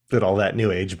that all that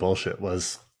new age bullshit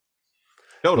was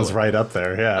Totally. right up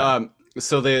there. Yeah.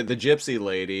 So the gypsy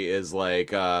lady is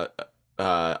like, oh,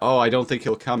 I don't think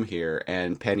he'll come here,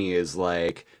 and Penny is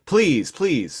like, please,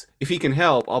 if he can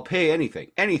help, I'll pay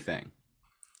anything.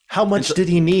 How much did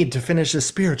he need to finish his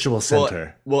spiritual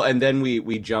center? Well, and then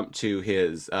we jump to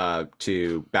his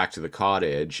to back to the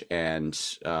cottage, and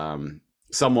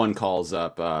someone calls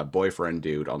up boyfriend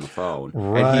dude on the phone,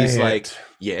 and he's like, Right.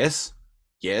 yes,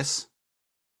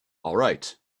 all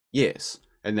right, yes,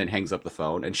 and then hangs up the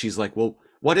phone, and she's like, well,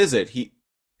 what is it? He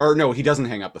doesn't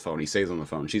hang up the phone. He stays on the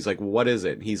phone. She's like, what is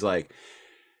it? And he's like,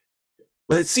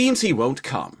 well, it seems he won't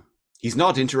come. He's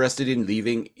not interested in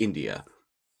leaving India.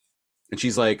 And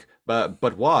she's like,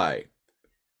 but why?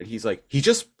 And he's like, he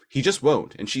just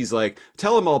won't. And she's like,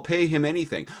 tell him I'll pay him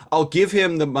anything. I'll give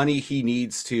him the money he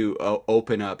needs to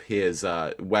open up his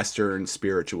Western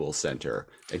spiritual center.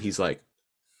 And he's like,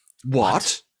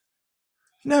 what?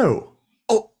 No.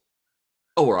 Oh,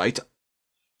 all right.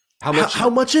 How much? How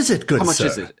much is it, good How much sir?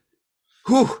 is it?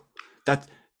 Whew, that's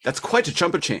quite a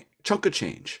chunk of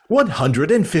change.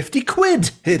 150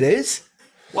 quid. It is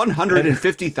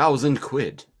 150,000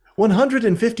 quid.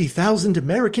 150,000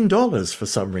 American dollars for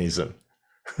some reason.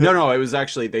 No, it was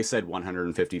actually, they said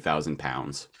 150,000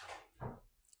 pounds.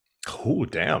 Oh,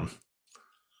 damn.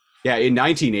 Yeah, in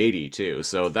 1980 too.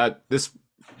 So this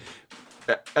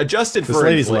adjusted This for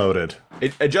lady's loaded.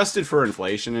 it adjusted for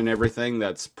inflation and everything.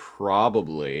 That's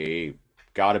probably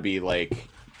got to be like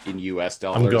in U.S.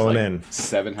 dollars. I'm going like in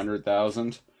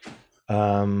 700,000.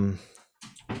 Um,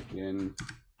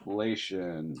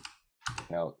 Inflation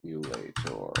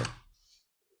calculator.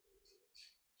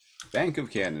 Bank of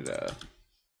Canada.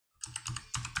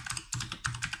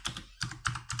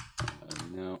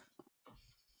 No.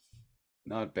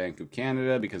 Not Bank of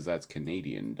Canada because that's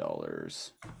Canadian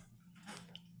dollars.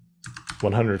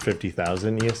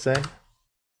 150,000, you say?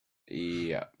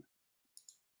 Yeah.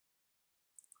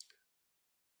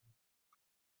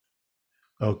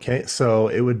 Okay, so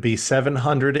it would be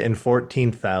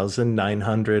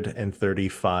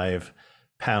 714,935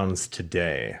 pounds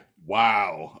today.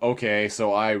 Wow. Okay,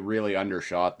 so I really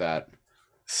undershot that.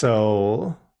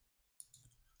 So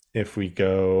if we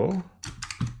go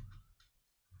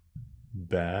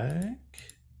back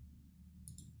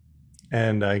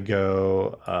and I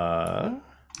go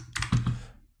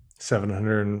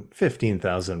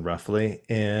 715,000 roughly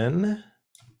in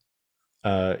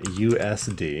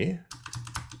USD.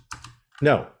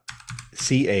 No,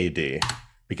 CAD,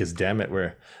 because damn it,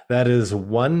 that is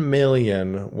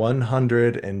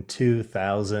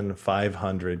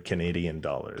 1,102,500 Canadian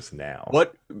dollars now.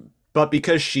 What? But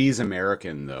because she's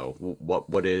American, though,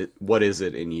 what is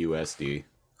it in USD?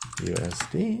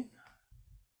 USD?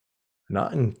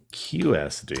 Not in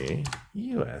QSD.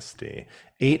 USD.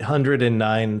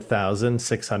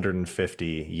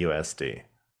 809,650 USD.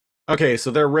 Okay, so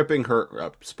they're ripping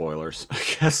her spoilers, I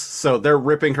guess. So they're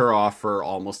ripping her off for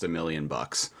almost $1 million.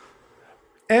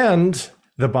 And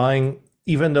the buying,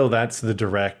 even though that's the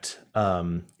direct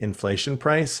inflation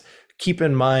price, keep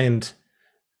in mind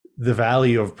the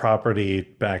value of property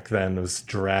back then was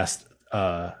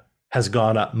has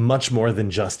gone up much more than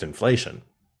just inflation.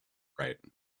 Right.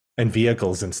 And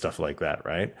vehicles and stuff like that,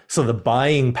 right? So the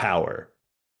buying power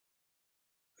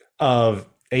of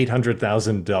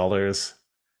 $800,000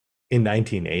 in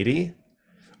 1980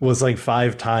 was like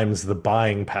 5 times the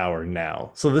buying power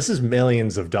now. So this is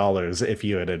millions of dollars if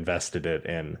you had invested it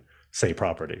in, say,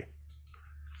 property.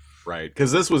 Right,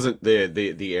 because this wasn't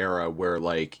the era where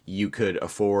like you could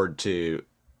afford to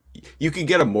you could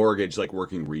get a mortgage like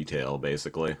working retail,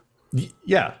 basically.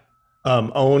 Yeah.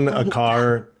 Own a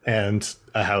car and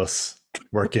a house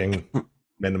working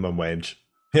minimum wage.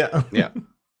 Yeah. Yeah.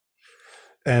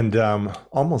 And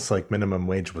almost like minimum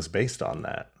wage was based on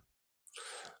that.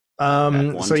 At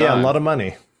one So yeah, a time. lot of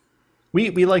money.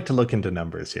 We like to look into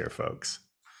numbers here, folks.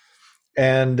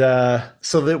 And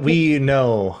so that we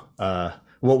know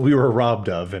what we were robbed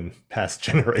of in past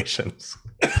generations.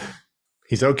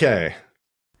 He's okay.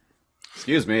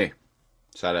 Excuse me.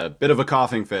 Just had a bit of a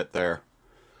coughing fit there.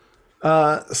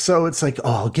 So it's like,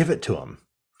 oh, I'll give it to him.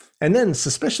 And then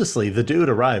suspiciously, the dude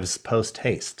arrives post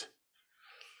haste.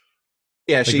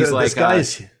 Yeah, she's like, this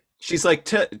guy's she's like,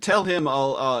 tell him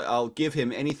I'll give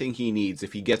him anything he needs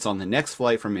if he gets on the next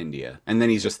flight from India, and then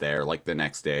he's just there like the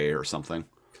next day or something.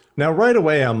 Now right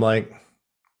away I'm like,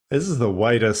 this is the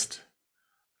whitest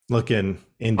looking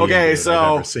Indian dude I've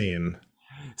ever seen.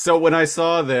 So when I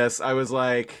saw this, I was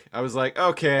like,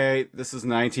 okay, this is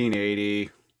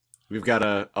 1980. We've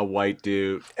got a white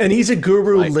dude, and he's a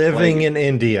guru like, living in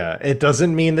India. It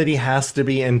doesn't mean that he has to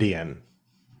be Indian.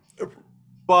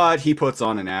 but he puts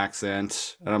on an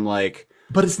accent, and I'm like,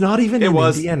 but it's not even an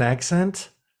Indian accent.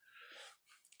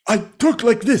 I talk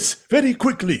like this very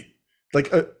quickly,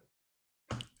 like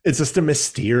it's just a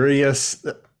mysterious,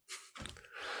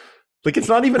 like it's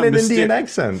not even an Indian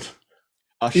accent.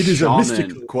 It is a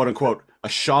mystical, quote unquote, a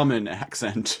shaman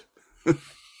accent.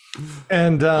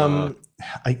 And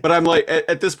but I'm like,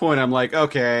 at this point, I'm like,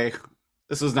 okay,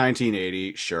 this was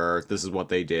 1980. Sure, this is what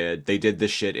they did. They did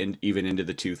this shit even into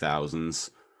the 2000s.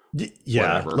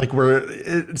 Yeah, whatever. like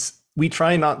we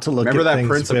try not to look remember at that things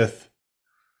Prince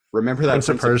remember that Prince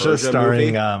of Persia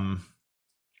starring movie?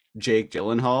 Jake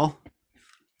Gyllenhaal.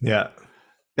 Yeah,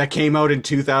 that came out in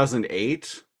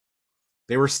 2008.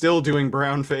 They were still doing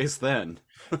brown face then.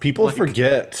 People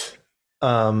forget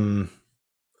like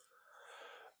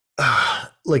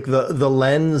the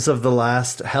lens of the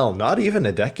last, hell, not even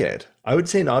a decade. I would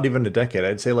say not even a decade.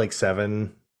 I'd say like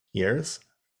 7 years,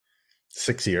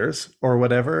 6 years or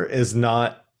whatever is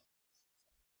not,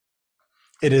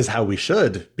 it is how we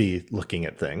should be looking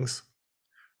at things,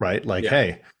 right? Like,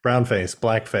 hey, brown face,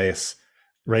 black face,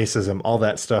 racism, all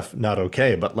that stuff, not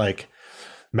okay. But like,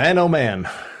 man, oh man,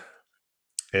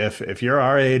 if you're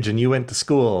our age and you went to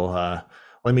school,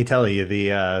 let me tell you,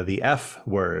 the F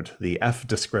word, the F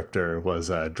descriptor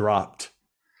was dropped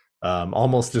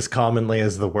almost as commonly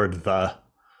as the word the.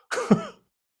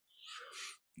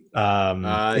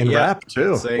 In rap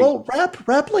too. Well,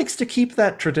 rap likes to keep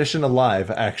that tradition alive,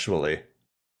 actually.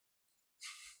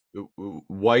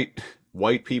 White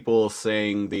people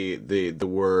saying the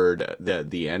word,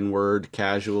 the N word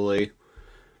casually,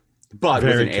 but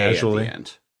very with an casually. A at the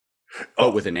end.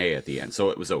 But with an A at the end,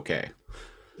 so it was okay.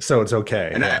 So it's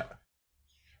okay. And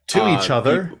to each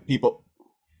other, people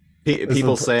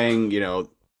saying,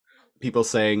 people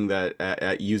saying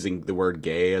that using the word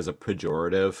gay as a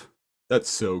pejorative, that's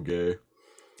so gay.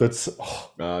 That's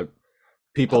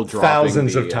people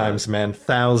thousands of times, man,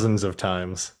 thousands of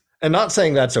times. And not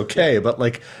saying that's okay, but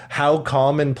like how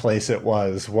commonplace it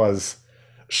was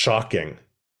shocking.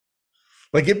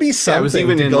 Like it'd be something, it was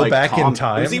even to go back in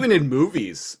time. It was even in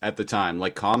movies at the time,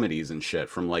 like comedies and shit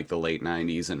from like the late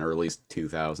 90s and early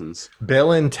 2000s.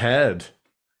 Bill and Ted's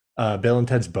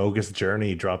Bogus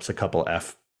Journey drops a couple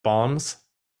F-bombs.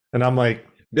 And I'm like,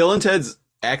 Bill and Ted's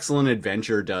Excellent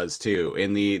Adventure does too.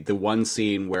 In the one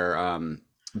scene where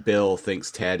Bill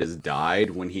thinks Ted has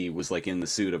died when he was like in the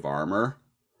suit of armor.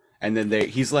 And then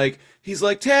he's like,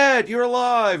 Ted, you're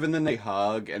alive. And then they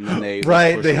hug, and then they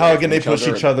they hug and they push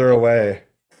each other away.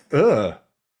 Ugh.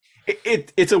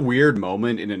 It's a weird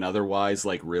moment in an otherwise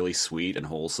like really sweet and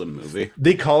wholesome movie.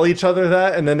 They call each other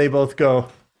that, and then they both go.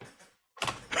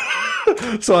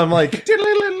 So I'm like,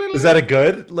 is that a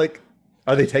good? Like,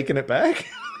 are they taking it back?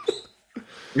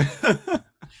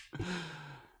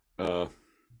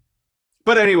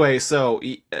 But anyway, so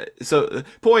the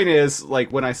point is,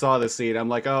 like, when I saw this scene, I'm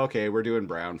like, oh, okay, we're doing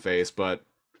brown face, but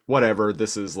whatever.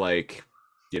 This is like,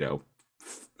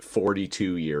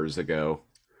 42 years ago.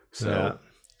 So, yeah.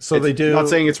 So they do. Not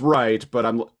saying it's right, but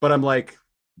I'm like,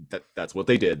 that's what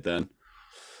they did then.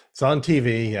 It's on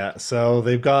TV, yeah. So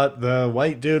they've got the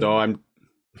white dude. So I'm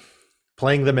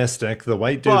playing the mystic, the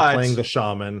white dude playing the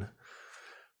shaman.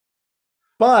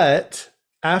 But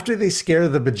after they scare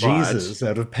the bejesus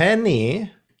out of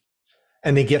Penny,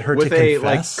 and they get her to confess,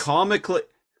 like comically.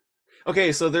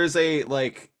 Okay, so there's a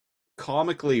like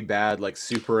comically bad like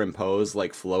superimposed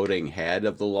like floating head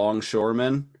of the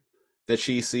longshoreman that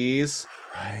she sees.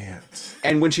 Right.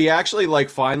 And when she actually like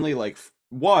finally like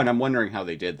I'm wondering how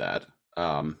they did that.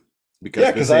 because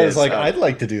Yeah, because I was like, I'd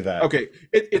like to do that. okay.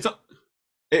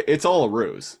 It's all a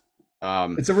ruse.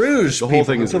 It's a rouge. The whole people.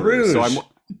 thing It's is a rouge.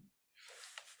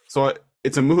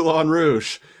 It's a Moulin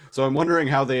Rouge. So I'm wondering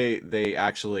how they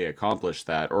actually accomplished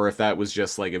that, or if that was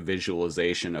just like a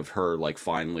visualization of her like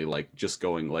finally like just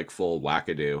going like full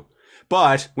wackadoo.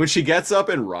 But when she gets up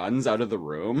and runs out of the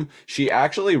room, she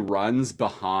actually runs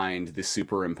behind the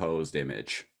superimposed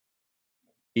image,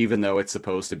 even though it's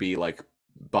supposed to be like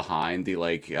behind the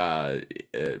like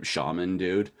shaman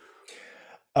dude.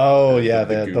 Oh yeah,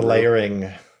 the the guru.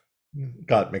 layering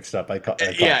got mixed up. I caught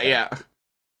that. Yeah.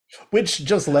 Which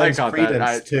just lends caught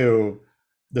credence that. to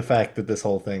the fact that this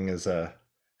whole thing is a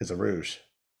rouge.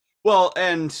 Well,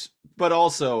 but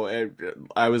also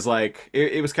I was like,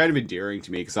 it was kind of endearing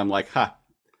to me because I'm like,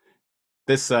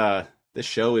 this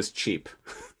show is cheap.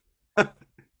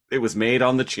 It was made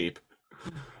on the cheap.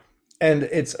 And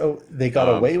they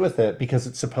got away with it because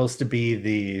it's supposed to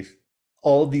be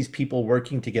all of these people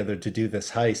working together to do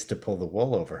this heist to pull the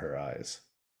wool over her eyes.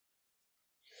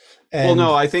 And, well,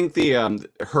 no, I think the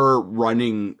her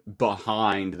running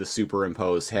behind the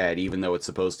superimposed head, even though it's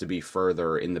supposed to be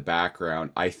further in the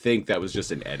background, I think that was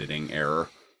just an editing error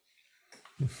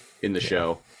in the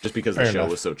show, just because the show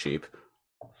was so cheap.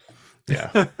 Yeah.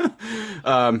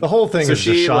 The whole thing is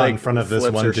just shot in front of this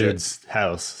one dude's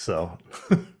house, so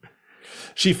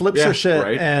she flips her shit,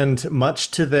 right? And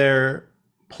much to their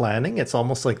planning, it's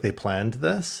almost like they planned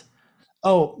this.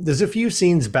 Oh, there's a few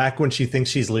scenes back when she thinks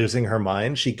she's losing her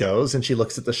mind. She goes and she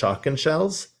looks at the shotgun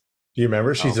shells. Do you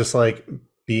remember? She's just like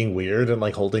being weird and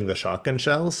like holding the shotgun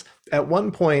shells. At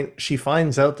one point, she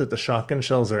finds out that the shotgun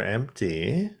shells are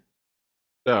empty.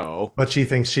 Oh. But she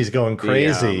thinks she's going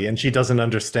crazy and she doesn't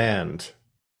understand.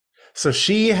 So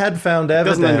she had found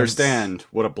evidence. Doesn't understand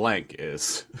what a blank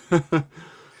is.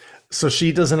 So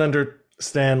she doesn't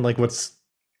understand like what's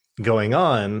going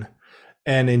on.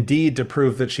 And indeed, to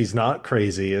prove that she's not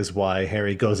crazy is why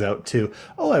Harry goes out to,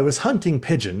 I was hunting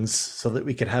pigeons so that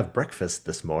we could have breakfast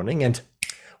this morning. And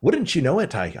wouldn't you know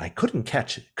it, I couldn't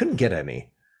get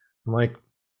any. I'm like,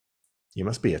 you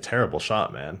must be a terrible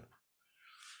shot, man.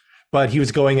 But he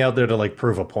was going out there to like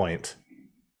prove a point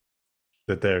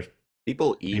that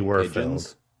people eat pigeons.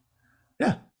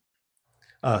 Filled.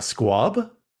 Yeah. Squab,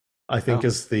 I think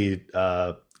is the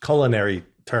culinary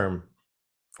term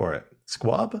for it.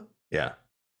 Squab? Yeah.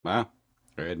 Wow.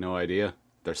 I had no idea.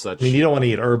 They're such. I mean, you don't want to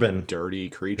eat urban dirty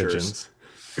creatures.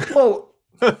 Pigeons. Well,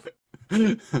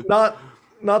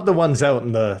 not the ones out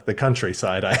in the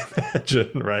countryside, I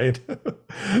imagine, right?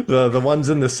 the ones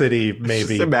in the city,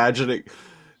 maybe. Just imagining.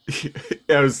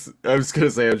 I was gonna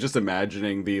say, I was just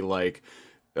imagining the like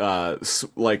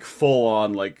full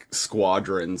on like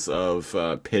squadrons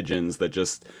of pigeons that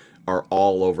just are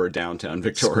all over downtown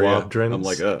Victoria. Squadrons. I'm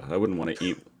like, I wouldn't want to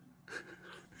eat.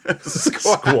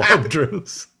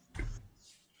 Squadrons.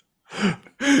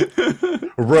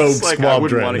 Rogue like, squadron. I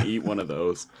wouldn't want to eat one of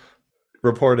those.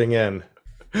 Reporting in.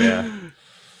 Yeah.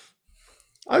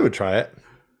 I would try it.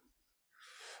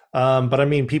 But I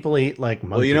mean, people eat like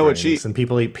monkey brains, and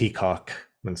people eat peacock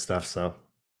and stuff, so.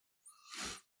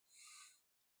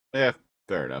 Yeah,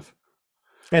 fair enough.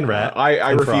 And rat.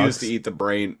 I refuse to eat the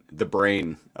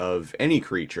brain of any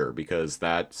creature because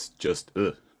that's just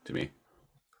to me.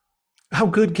 How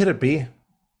good can it be?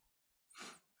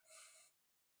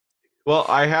 Well,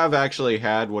 I have actually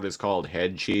had what is called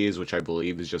head cheese, which I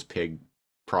believe is just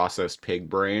processed pig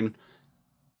brain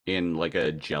in like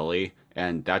a jelly,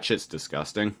 and that shit's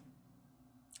disgusting.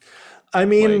 I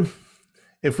mean,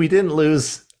 if we didn't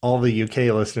lose all the UK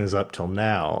listeners up till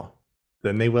now,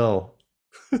 then they will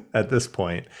at this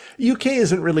point. UK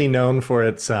isn't really known for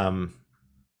its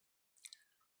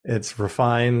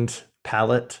refined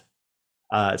palate.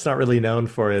 It's not really known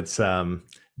for its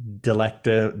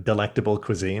delectable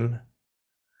cuisine.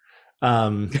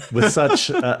 With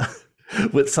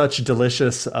such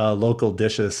delicious local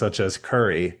dishes such as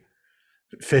curry,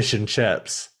 fish and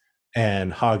chips,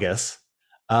 and haggis.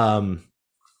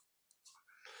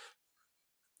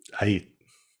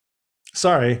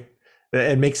 Sorry,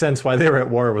 it makes sense why they were at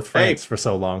war with France for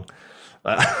so long.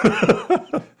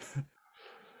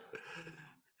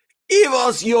 Give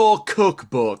us your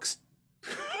cookbooks.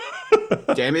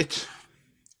 Damn it.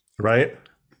 Right?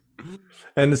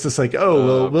 And it's just like,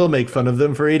 we'll make fun of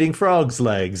them for eating frogs'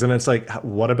 legs. And it's like,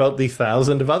 what about the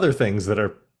 1,000 of other things that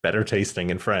are better tasting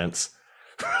in France?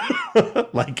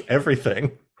 Like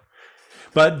everything.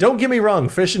 But don't get me wrong,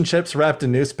 fish and chips wrapped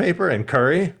in newspaper and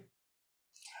curry.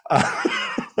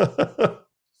 I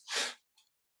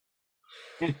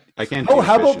can't.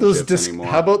 How about those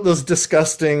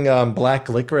disgusting black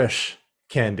licorice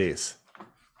candies?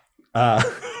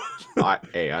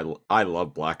 I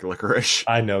love black licorice.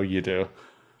 I know you do.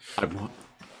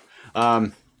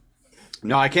 Um,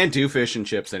 no, I can't do fish and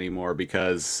chips anymore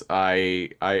because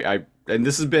and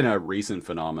this has been a recent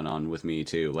phenomenon with me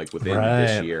too. Like within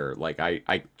this Right. year, like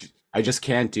I just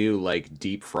can't do like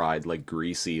deep fried, like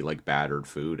greasy, like battered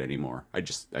food anymore. I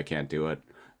can't do it.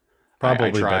 I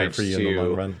Probably better tried for you in the long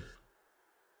to run.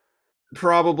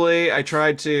 probably I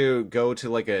tried to go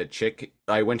to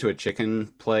I went to a chicken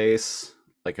place,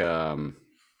 like a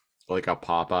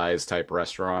Popeyes type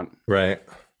restaurant. Right.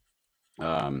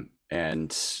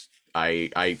 And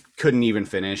I couldn't even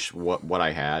finish what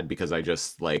I had because I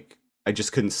just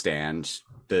couldn't stand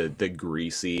the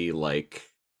greasy like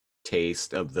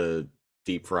taste of the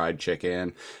deep fried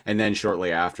chicken. And then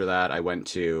shortly after that, I went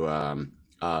to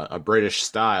a British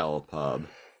style pub,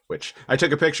 which I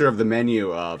took a picture of the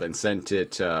menu of and sent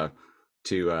it to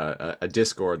a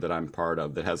Discord that I'm part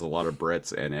of that has a lot of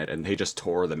Brits in it, and they just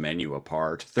tore the menu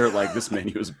apart. They're like, "This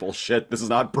menu is bullshit. This is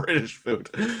not British food,"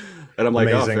 and I'm like,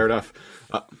 Amazing. "Oh, fair enough."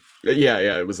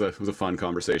 Yeah, it was a fun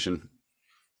conversation.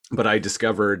 But I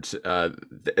discovered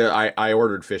I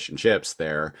ordered fish and chips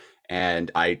there, and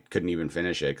I couldn't even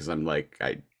finish it because I'm like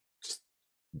just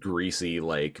greasy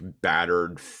like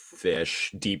battered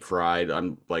fish, deep fried.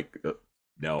 I'm like.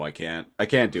 No, I can't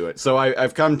do it. So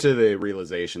I've come to the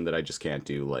realization that I just can't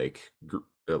do like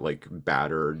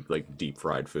battered, like deep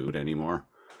fried food anymore.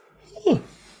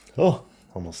 Oh,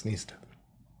 almost sneezed.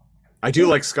 I do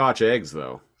like Scotch eggs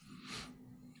though.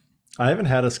 I haven't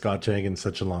had a Scotch egg in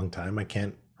such a long time. I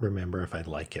can't remember if I'd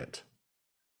like it.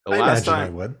 The I last imagine I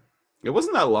time would. it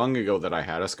wasn't that long ago that I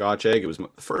had a Scotch egg. It was the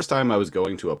first time I was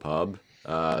going to a pub,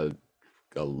 a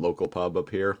local pub up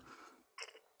here.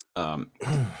 And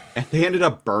they ended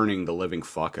up burning the living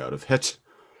fuck out of it.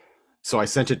 So I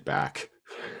sent it back.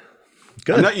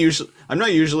 Good. I'm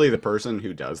not usually the person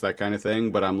who does that kind of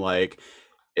thing, but I'm like,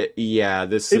 yeah,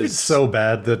 this If is it's so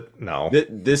bad that no.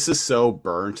 this is so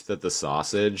burnt that the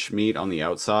sausage meat on the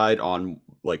outside on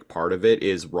like part of it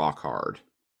is rock hard.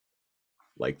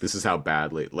 Like this is how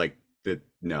badly like that.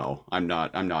 No, I'm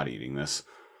not eating this.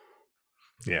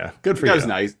 Yeah, good for I you. was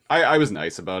nice. I was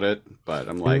nice about it, but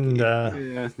I'm like, And,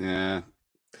 yeah.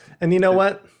 And you know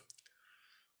what?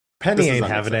 Penny This is ain't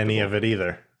having any of it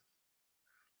either.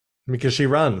 Because she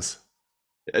runs.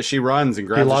 She runs and She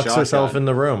grabs a locks herself shotgun in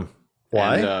the room.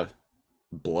 Why?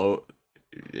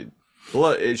 and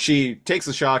she takes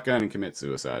the shotgun and commits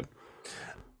suicide.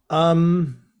 At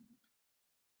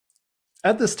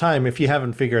this time, if you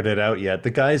haven't figured it out yet, the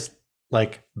guy's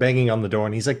like banging on the door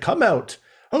and he's like, "Come out.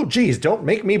 Oh, geez, don't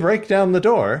make me break down the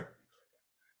door."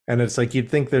 And it's like you'd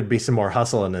think there'd be some more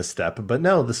hustle in his step, but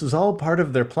no, this was all part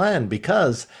of their plan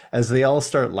because as they all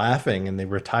start laughing and they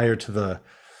retire to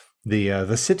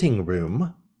the sitting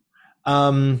room,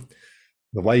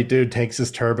 the white dude takes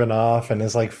his turban off and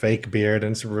his like fake beard,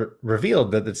 and it's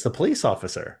revealed that it's the police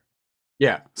officer.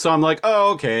 Yeah. So I'm like,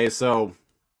 oh, okay. So,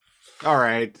 all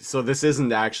right. So this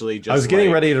isn't actually just. I was getting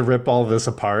like- ready to rip all this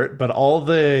apart, but all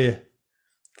the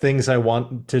things I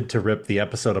wanted to rip the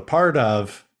episode apart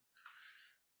of,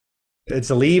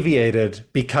 it's alleviated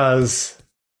because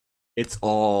It's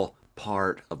all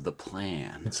part of the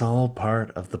plan. it's all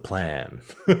part of the plan.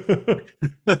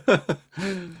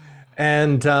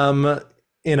 And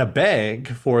in a bag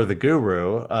for the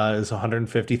guru is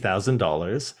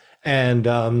 $150,000.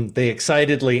 And they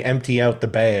excitedly empty out the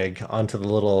bag onto the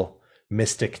little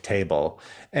mystic table.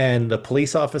 And the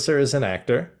police officer is an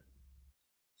actor.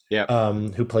 Yeah.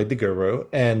 Who played the guru,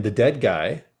 and the dead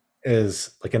guy is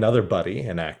like another buddy,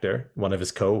 an actor, one of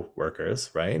his co-workers,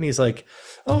 right? And he's like,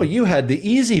 "Oh, you had the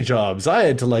easy jobs. I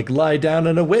had to like lie down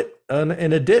in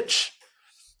a ditch,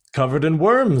 covered in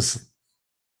worms,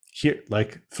 here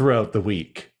like throughout the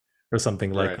week, or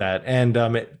something like Right. that." And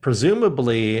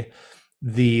presumably,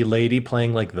 the lady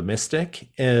playing like the mystic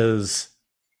is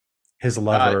his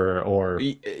lover, or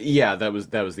Yeah, that was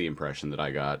the impression that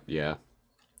I got. Yeah.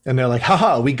 and they're like,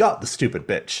 "Haha, we got the stupid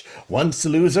bitch. Once a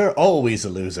loser, always a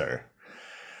loser."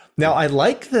 Now, I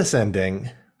like this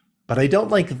ending, but I don't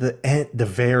like the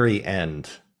very end.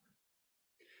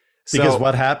 Because So,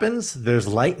 what happens? There's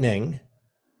lightning,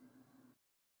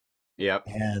 Yep.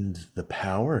 and the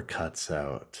power cuts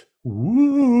out.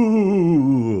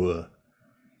 Ooh.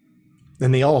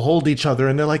 And they all hold each other,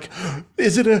 and they're like,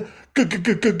 "Is it a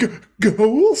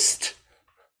ghost?"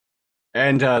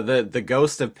 And the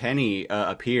ghost of Penny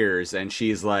appears, and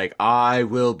she's like, "I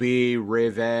will be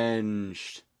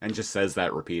revenged," and just says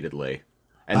that repeatedly,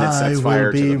 and then "I sets will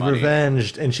fire to be the money.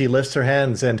 revenged." And she lifts her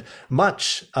hands, and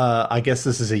I guess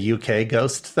this is a UK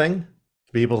ghost thing,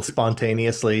 to be able to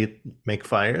spontaneously make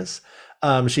fires.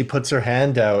 she puts her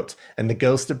hand out and the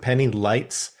ghost of Penny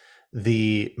lights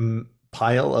the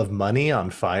pile of money on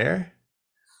fire.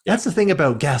 That's the thing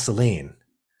about gasoline.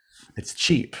 It's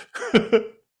cheap.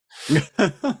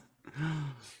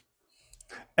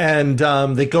 And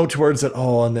they go towards it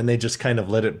all, and then they just kind of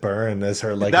let it burn as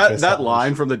her like that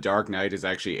line from The Dark Knight is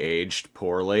actually aged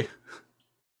poorly.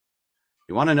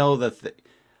 You want to know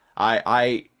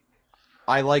I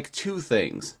like two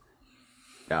things: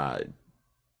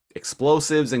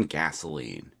 explosives and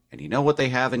gasoline. And you know what they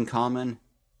have in common?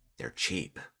 They're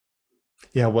cheap.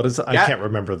 Yeah, what is it? I can't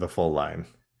remember the full line.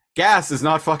 Gas is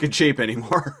not fucking cheap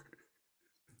anymore.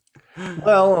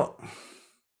 Well,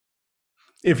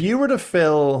 if you were to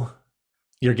fill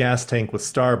your gas tank with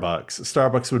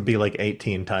Starbucks would be like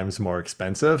 18 times more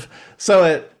expensive. So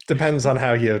it depends on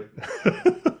how you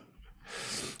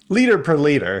liter per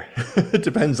liter. It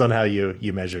depends on how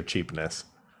you measure cheapness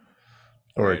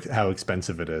or right. how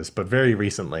expensive it is. But very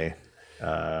recently,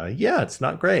 it's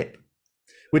not great.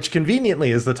 Which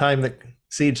conveniently is the time that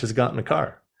Siege has gotten a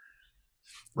car.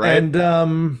 Right.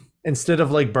 And instead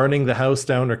of like burning the house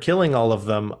down or killing all of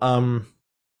them,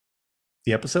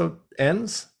 the episode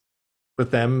ends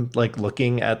with them like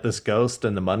looking at this ghost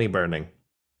and the money burning.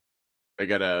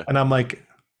 And I'm like,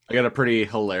 I got a pretty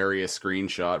hilarious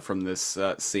screenshot from this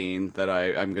scene that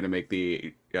I'm going to make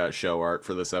the show art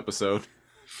for this episode.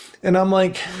 And I'm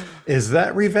like, is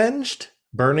that revenged?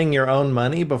 Burning your own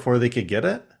money before they could get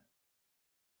it?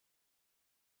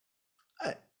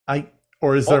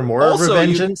 Or is there more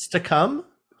revengeance to come?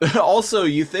 Also,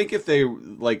 you think if they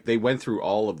went through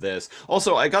all of this.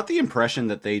 Also, I got the impression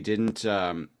that they didn't.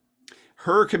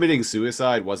 Her committing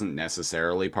suicide wasn't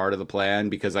necessarily part of the plan,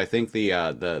 because I think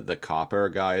the copper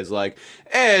guy is like,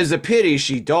 it's a pity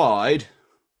she died.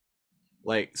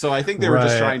 Like, so I think they were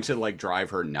just trying to like drive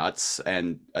her nuts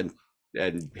and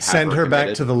send her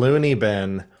back to the loony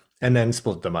bin and then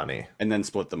split the money.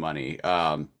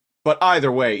 But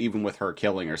either way, even with her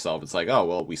killing herself, it's like, oh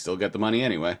well, we still get the money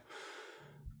anyway.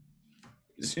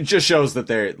 It just shows that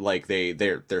they're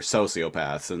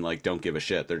sociopaths and like don't give a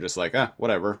shit. They're just like,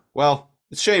 whatever. Well,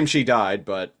 it's a shame she died,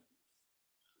 but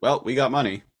well, we got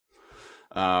money.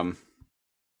 But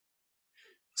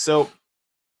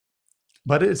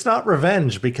it's not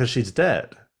revenge because she's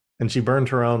dead and she burned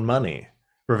her own money.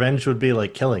 Revenge would be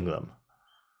like killing them.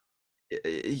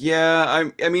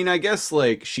 Yeah, I mean, I guess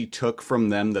like she took from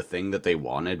them the thing that they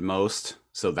wanted most,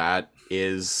 so that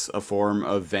is a form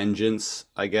of vengeance,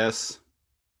 I guess,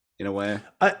 in a way.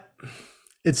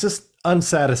 It's just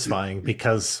unsatisfying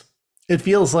because it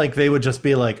feels like they would just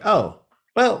be like, oh,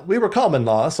 well, we were common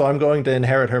law, so I'm going to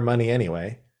inherit her money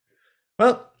anyway.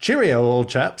 Well, cheerio, old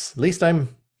chaps. At least I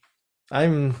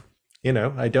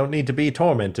don't need to be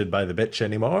tormented by the bitch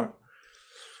anymore.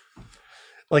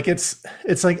 Like it's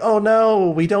like, oh no,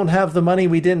 we don't have the money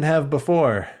we didn't have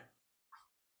before.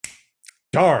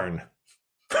 Darn.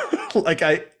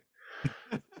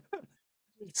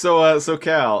 So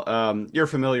Cal, you're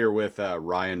familiar with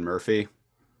Ryan Murphy?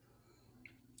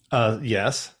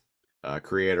 Yes.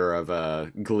 Creator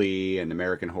of Glee and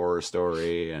American Horror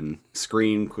Story and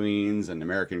Scream Queens and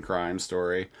American Crime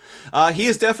Story. He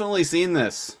has definitely seen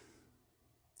this.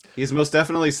 He's most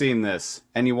definitely seen this.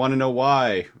 And you want to know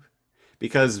why?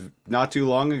 Because not too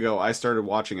long ago, I started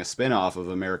watching a spin-off of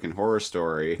American Horror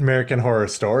Story. American Horror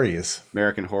Stories.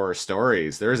 American Horror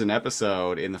Stories. There's an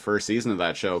episode in the first season of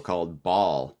that show called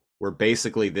Ball, where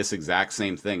basically this exact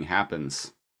same thing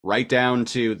happens. Right down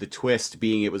to the twist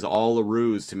being it was all a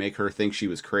ruse to make her think she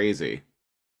was crazy,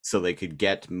 so they could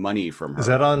get money from her. Is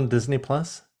that on Disney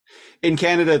Plus? In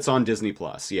Canada, it's on Disney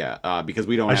Plus, yeah, because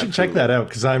we don't I should check that out,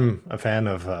 because I'm a fan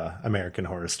of American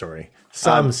Horror Story.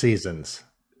 Some seasons.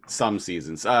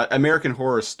 American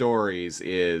Horror Stories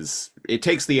it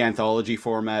takes the anthology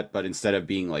format, but instead of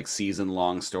being like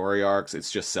season-long story arcs,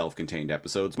 it's just self-contained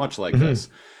episodes, much like this.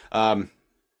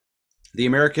 The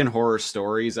American Horror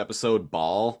Stories episode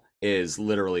Ball is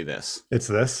literally this. It's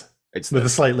with a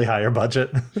slightly higher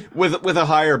budget. with a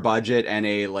higher budget and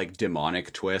a like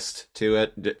demonic twist to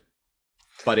it.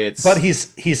 But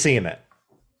he's seen it.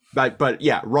 But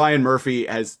yeah, Ryan Murphy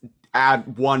has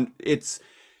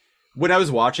when I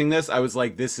was watching this, I was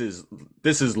like, this is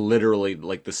literally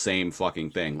like the same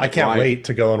fucking thing. Like, I can't wait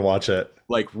to go and watch it.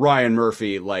 Like Ryan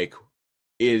Murphy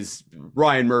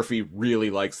really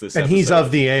likes this and episode. He's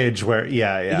of the age where he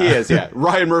is.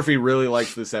 Ryan Murphy really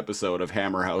likes this episode of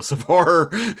Hammer House of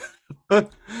Horror.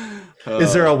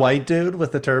 Is there a white dude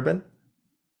with a turban?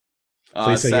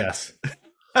 Please say yes.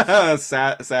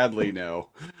 Sadly, no.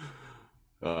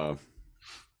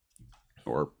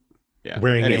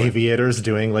 Wearing aviators,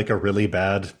 doing like a really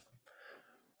bad.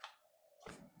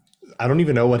 I don't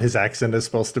even know what his accent is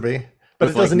supposed to be, but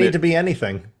With, it doesn't like, need to be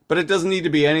anything. But it doesn't need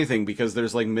to be anything because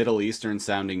there's like Middle Eastern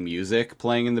sounding music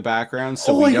playing in the background,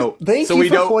 so we know. Thank so you we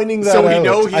for know, pointing that so we out.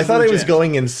 know he's I thought I was legit.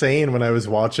 going insane when I was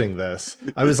watching this.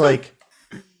 I was like,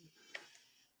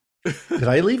 did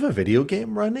I leave a video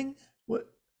game running? What?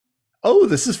 Oh,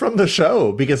 this is from the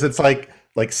show because it's like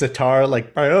sitar,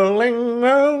 like.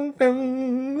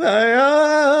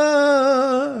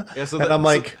 Yeah, so and I'm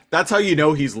like, so that's how you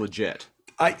know he's legit.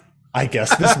 I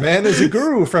guess this man is a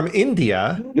guru from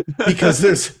India because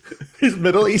there's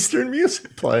Middle Eastern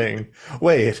music playing.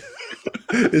 Wait,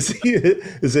 is he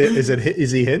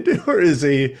Hindu or is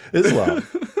he Islam?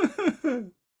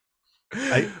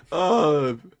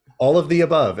 All of the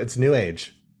above. It's New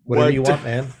Age. Whatever you want,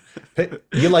 man.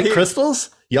 You like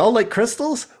crystals? Y'all like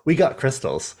crystals? We got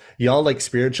crystals. Y'all like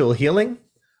spiritual healing?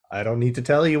 I don't need to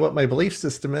tell you what my belief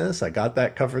system is. I got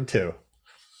that covered too.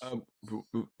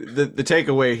 The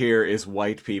takeaway here is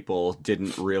white people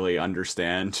didn't really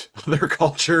understand other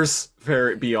cultures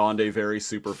very beyond a very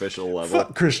superficial level.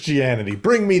 Fuck Christianity.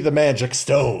 Bring me the magic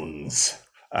stones.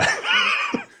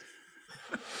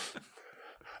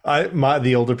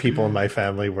 The older people in my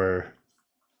family were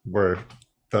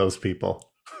those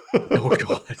people. Oh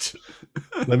god.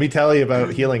 Let me tell you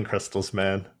about healing crystals,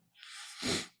 man.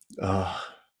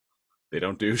 They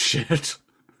don't do shit.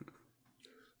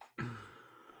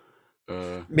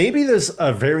 Maybe there's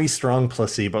a very strong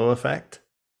placebo effect.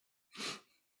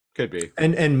 Could be.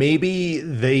 And maybe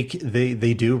they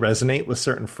do resonate with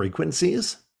certain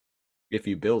frequencies. If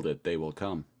you build it, they will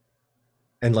come.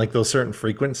 And like those certain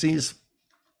frequencies,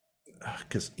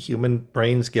 because human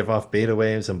brains give off beta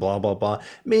waves and blah, blah, blah.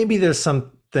 Maybe there's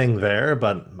something there,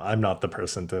 but I'm not the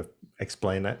person to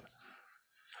explain it.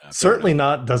 Certainly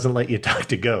not doesn't let you talk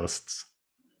to ghosts.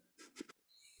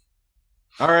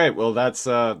 All right, well that's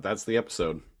the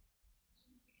episode.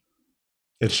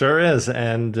 It sure is.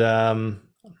 And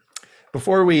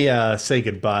before we say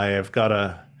goodbye, I've got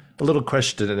a little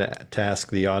question to ask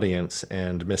the audience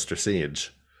and Mr.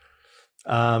 Siege.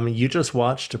 You just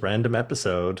watched a random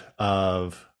episode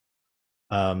of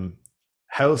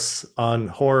House on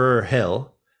Horror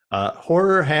Hill,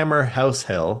 Horror Hammer House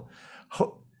Hill.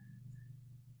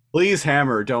 Please,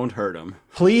 Hammer, don't hurt him.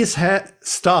 Please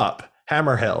stop,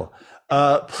 Hammer Hill.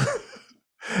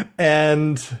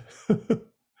 And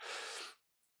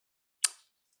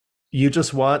you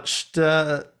just watched.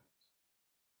 I've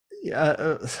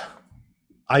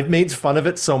made fun of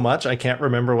it so much I can't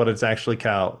remember what it's actually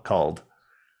called.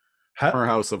 Hammer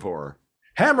House of Horror.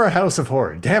 Hammer House of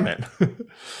Horror. Damn it.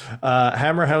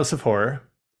 Hammer House of Horror.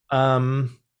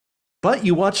 But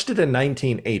you watched it in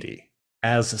 1980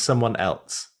 as someone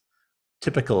else,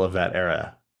 typical of that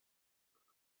era.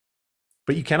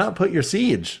 But you cannot put your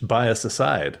Siege bias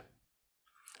aside.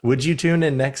 Would you tune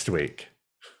in next week?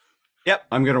 Yep,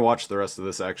 I'm gonna watch the rest of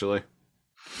this actually.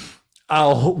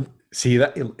 I'll see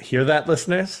that. Hear that,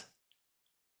 listeners?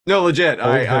 No, legit.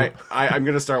 I'm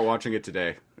gonna start watching it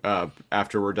today.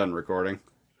 After we're done recording.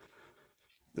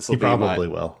 This will You probably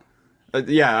will.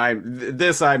 Yeah,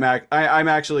 I'm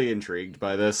actually intrigued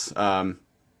by this.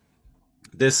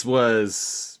 This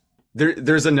was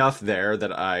there's enough there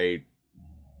that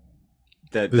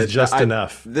there's just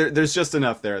enough. There's just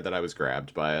enough there that I was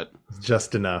grabbed by it.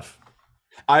 Just enough.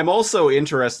 I'm also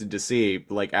interested to see,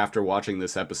 like, after watching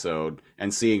this episode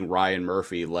and seeing Ryan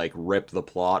Murphy like rip the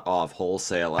plot off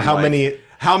wholesale. How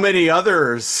many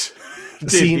others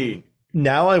did he?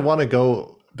 Now I want to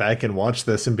go back and watch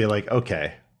this and be like,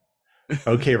 okay,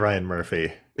 Ryan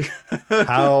Murphy,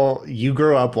 how you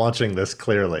grew up watching this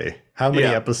clearly. How many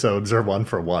episodes are one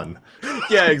for one?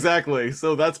 Yeah, exactly.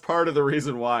 So that's part of the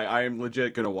reason why I am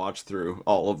legit going to watch through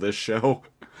all of this show.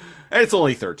 And it's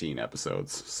only 13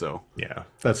 episodes, so. Yeah,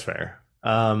 that's fair.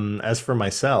 As for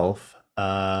myself,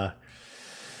 I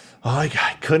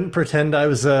couldn't pretend I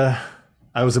was a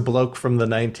bloke from the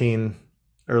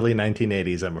early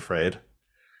 1980s, I'm afraid.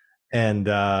 And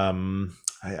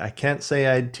I can't say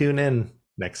I'd tune in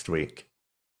next week.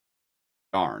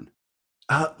 Darn.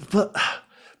 But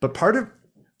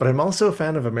I'm also a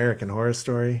fan of American Horror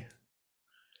Story.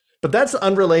 But that's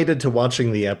unrelated to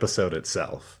watching the episode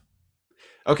itself.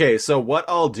 Okay, so what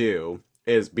I'll do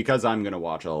is, because I'm going to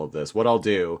watch all of this, what I'll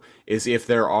do is, if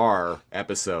there are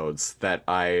episodes that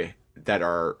are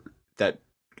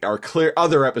clear,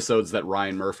 other episodes that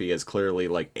Ryan Murphy has clearly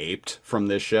like aped from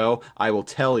this show, I will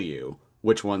tell you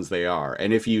which ones they are.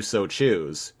 And if you so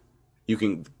choose, you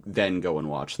can then go and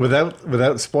watch them. Without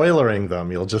spoilering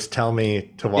them, you'll just tell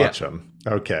me to watch them.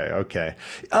 Okay.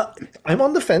 I'm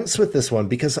on the fence with this one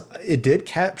because it did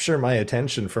capture my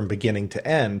attention from beginning to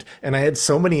end, and I had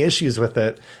so many issues with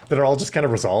it that are all just kind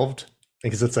of resolved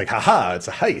because it's like, haha, it's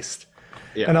a heist.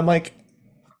 Yeah. And I'm like,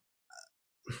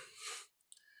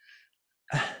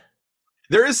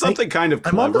 There is something kind of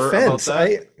I'm on the clever fence.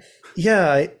 about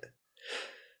that.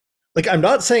 I'm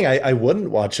not saying I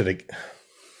wouldn't watch it.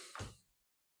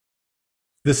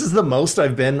 This is the most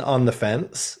I've been on the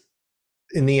fence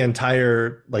in the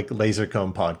entire like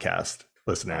Lasercomb podcast,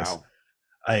 listeners. Wow.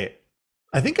 I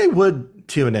think I would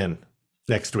tune in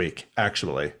next week,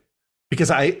 actually, because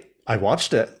I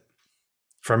watched it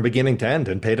from beginning to end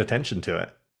and paid attention to it.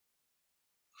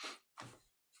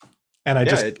 And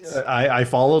I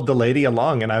followed the lady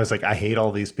along, and I was like, I hate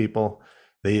all these people.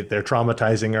 They're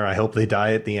traumatizing her. I hope they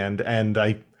die at the end. And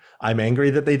I'm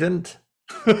angry that they didn't.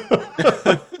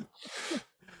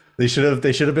 They should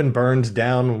have been burned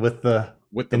down with the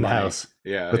money. house.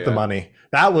 Yeah. With the money.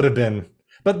 That would have been,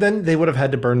 but then they would have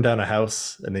had to burn down a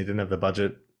house, and they didn't have the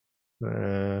budget.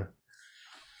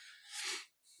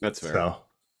 That's fair.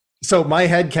 So my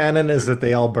headcanon is that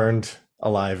they all burned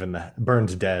alive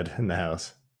burned dead in the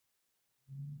house.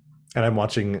 And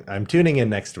I'm tuning in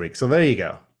next week. So there you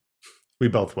go. We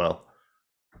both will.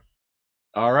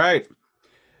 All right.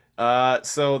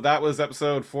 So that was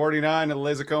episode 49 of the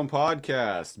Lasercomb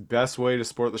podcast. Best way to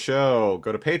support the show,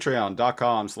 go to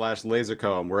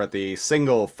patreon.com/lasercomb. We're at the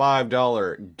single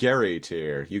 $5 Gary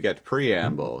tier. You get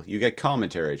preamble, you get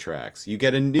commentary tracks, you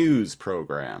get a news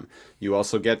program. You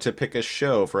also get to pick a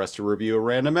show for us to review a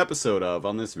random episode of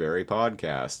on this very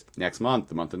podcast. Next month,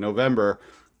 the month of November,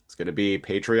 it's going to be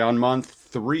Patreon month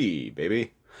 3,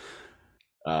 baby.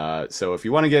 So if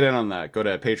you want to get in on that, go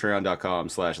to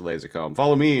patreon.com/lasercomb.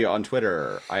 Follow me on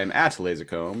Twitter. I am at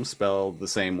Lasercomb, spelled the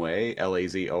same way,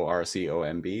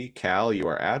 LAZORCOMB. Cal, you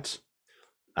are at?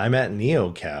 I'm at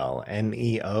NeoCal,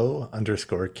 NEO_KAL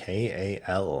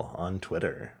on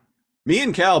Twitter. Me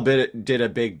and Cal did a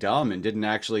big dumb and didn't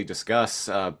actually discuss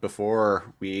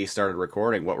before we started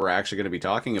recording what we're actually going to be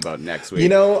talking about next week. You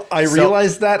know, I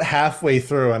realized that halfway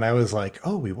through, and I was like,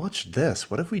 oh, we watched this.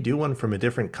 What if we do one from a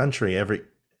different country every...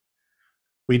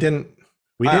 We didn't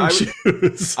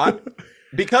choose.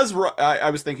 Because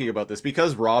I was thinking about this,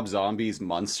 because Rob Zombie's the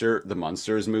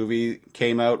Munsters movie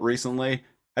came out recently.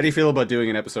 How do you feel about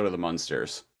doing an episode of the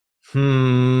Munsters?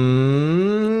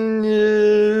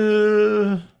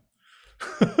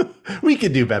 We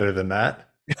could do better than that.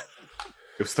 It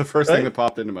was the first thing that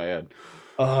popped into my head.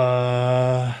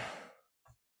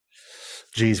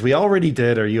 Geez, we already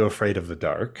did Are You Afraid of the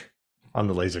Dark on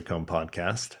the Lasercomb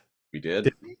podcast. We did?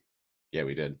 Did we? Yeah,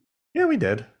 we did. Yeah, we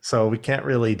did. So we can't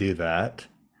really do that.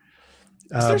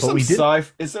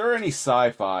 Is there any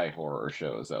sci-fi horror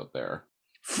shows out there?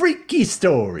 Freaky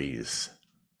stories.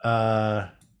 We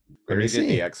already did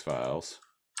the X-Files.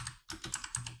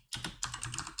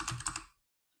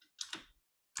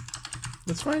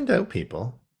 Let's find out,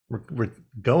 people. We're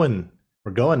going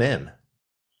in.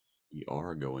 We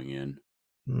are going in.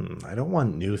 I don't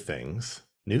want new things.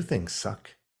 New things suck.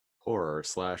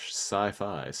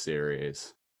 Horror/sci-fi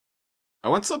series. I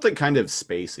want something kind of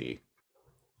spacey.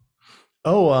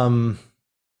 Oh,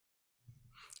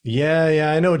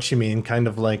 yeah, I know what you mean. Kind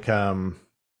of like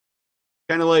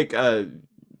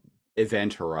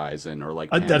Event Horizon or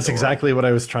like that's exactly what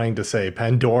I was trying to say.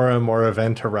 Pandorum or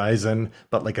Event Horizon,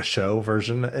 but like a show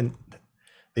version, and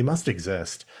they must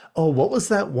exist. Oh, what was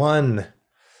that one?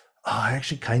 Oh, I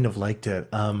actually kind of liked it.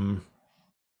 On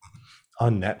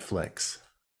Netflix.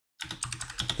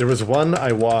 There was one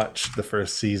I watched the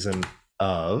first season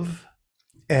of,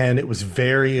 and it was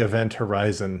very Event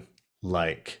Horizon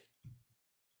like.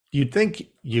 You'd think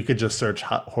you could just search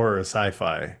horror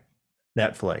sci-fi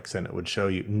Netflix and it would show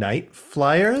you Night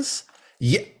Flyers.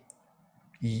 Yeah.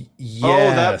 Yes.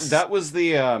 Oh, that was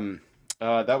the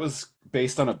that was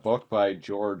based on a book by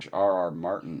George R.R.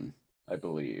 Martin, I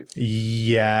believe.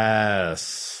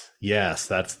 Yes,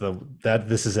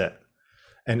 this is it.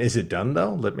 And is it done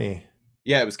though?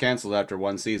 Yeah, it was canceled after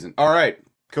one season. All right,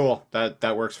 cool.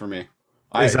 That works for me.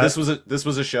 This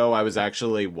was a show I was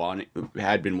actually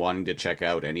had been wanting to check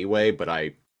out anyway,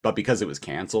 but because it was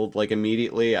canceled like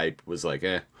immediately, I was like,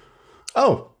 eh.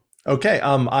 Oh, okay.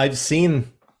 I've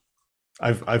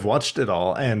watched it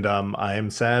all, and I am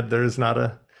sad there's not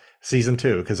a season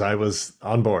 2 because I was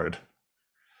on board.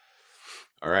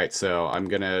 All right, so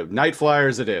Night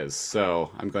Flyers it is. So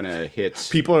I'm gonna hit.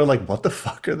 People are like, what the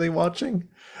fuck are they watching?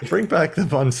 Bring back the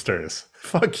Munsters.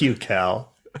 Fuck you,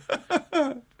 Cal.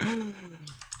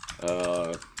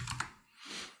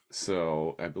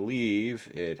 So I believe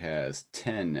it has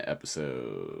 10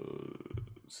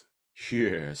 episodes.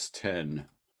 Here's 10.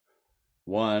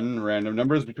 1 random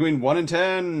numbers between 1 and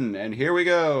 10, and here we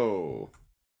go.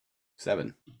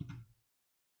 7.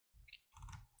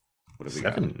 What have we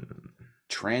got? 7.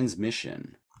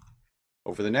 Transmission.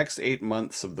 Over the next 8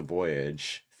 months of the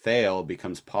voyage, Thale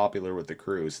becomes popular with the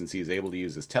crew since he is able to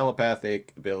use his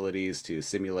telepathic abilities to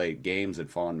simulate games and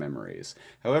fond memories.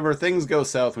 However, things go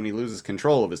south when he loses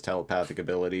control of his telepathic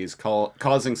abilities,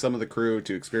 causing some of the crew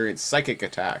to experience psychic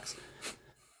attacks.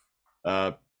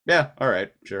 Yeah,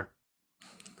 alright, sure.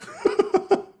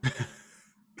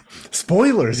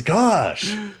 Spoilers,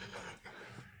 gosh.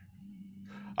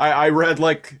 I read,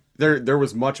 like, there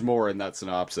was much more in that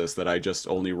synopsis that I just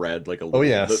only read, like,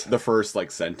 the first,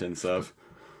 like, sentence of.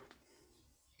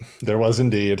 There was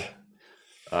indeed.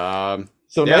 So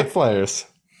yeah. Night Flyers.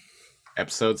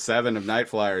 Episode 7 of Night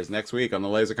Flyers next week on the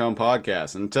LAZOR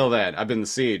podcast. Until then, I've been The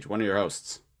Siege, one of your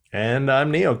hosts. And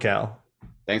I'm NeoCal.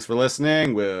 Thanks for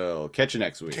listening. We'll catch you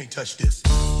next week. You can't touch this.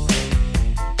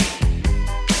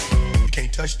 You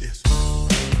can't touch this.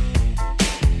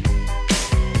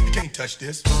 You can't touch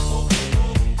this. You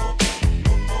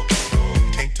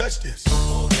can't touch this.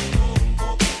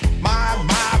 My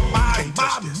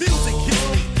music hits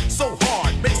me so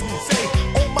hard, makes me say,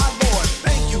 oh my Lord,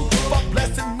 thank you for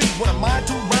blessing me. What am I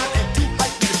to rhyme and to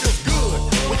hype me? It feels good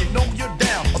when you know you're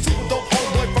down. A super dope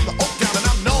homeboy from the Oak Town, and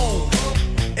I'm known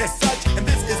as such. And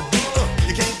this is a beat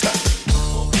you can't touch.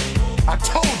 I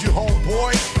told you,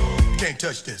 homeboy, you can't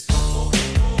touch this.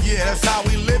 Yeah, that's how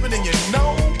we living, and you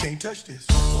know you can't touch this.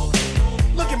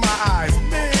 Look in my eyes,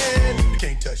 man, you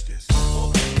can't touch this.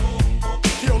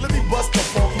 Yo, let me bust the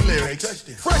funky lyrics.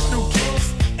 Fresh new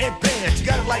kicks and bands, you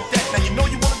got it like that. Now you know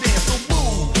you wanna dance, so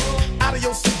move out of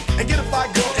your seat and get a fire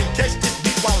girl and catch this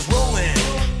beat while it's rolling.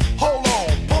 Hold on,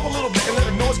 pump a little bit and let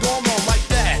them know what's going on like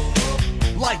that.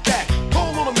 Like that.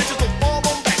 Hold on a minute, just fall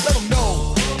on back. Let them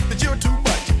know that you're too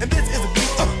much. And this is a beat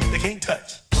they can't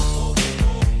touch.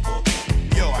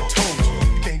 Yo, I told you,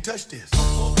 you can't touch this.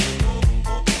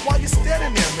 Why you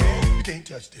standing there, man? You can't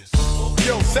touch this.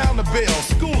 Yo, sound the bell,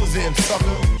 school is in,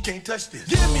 sucker. You can't touch this.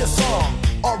 Give me a song,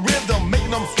 a rhythm,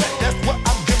 making them sweat. That's what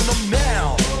I'm giving them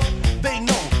now. They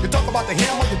know. You talk about the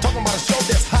hammer, you're talking about a show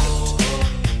that's hyped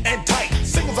and tight.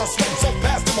 Singles are sweating so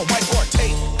fast, I'm a white or a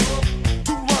tape.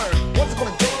 To learn what it's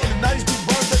gonna take in the 90s to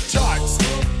burn the charts.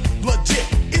 Legit.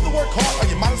 Either work hard or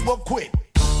you might as well quit.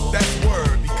 That's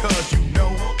word, because you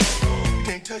know you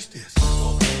can't touch this.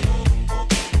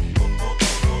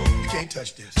 You can't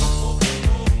touch this.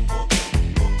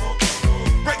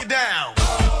 Break it down.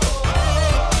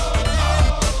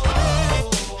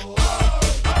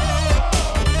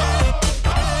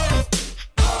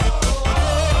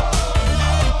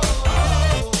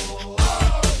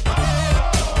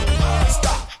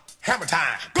 Stop. Hammer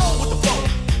time. Go with the flow.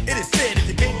 It is said if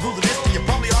you can't groove the list, then you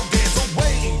probably are dead. So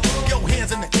wave your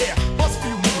hands in the air. Bust a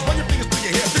few moves. Run your fingers through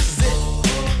your hair. This is it.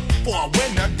 For a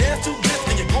winner, dance to this,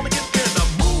 and you're gonna get there. The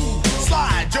move.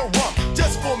 Slide your rump.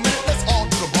 Just for a minute, let's all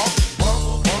do the bump.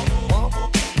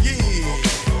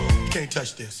 Can't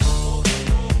touch this.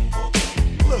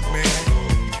 Look, man,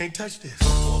 you can't touch this.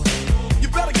 You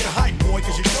better get hype, boy,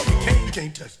 cause you know you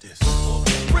can't touch this.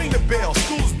 Ring the bell,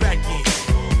 school's back in.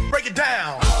 Break it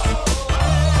down.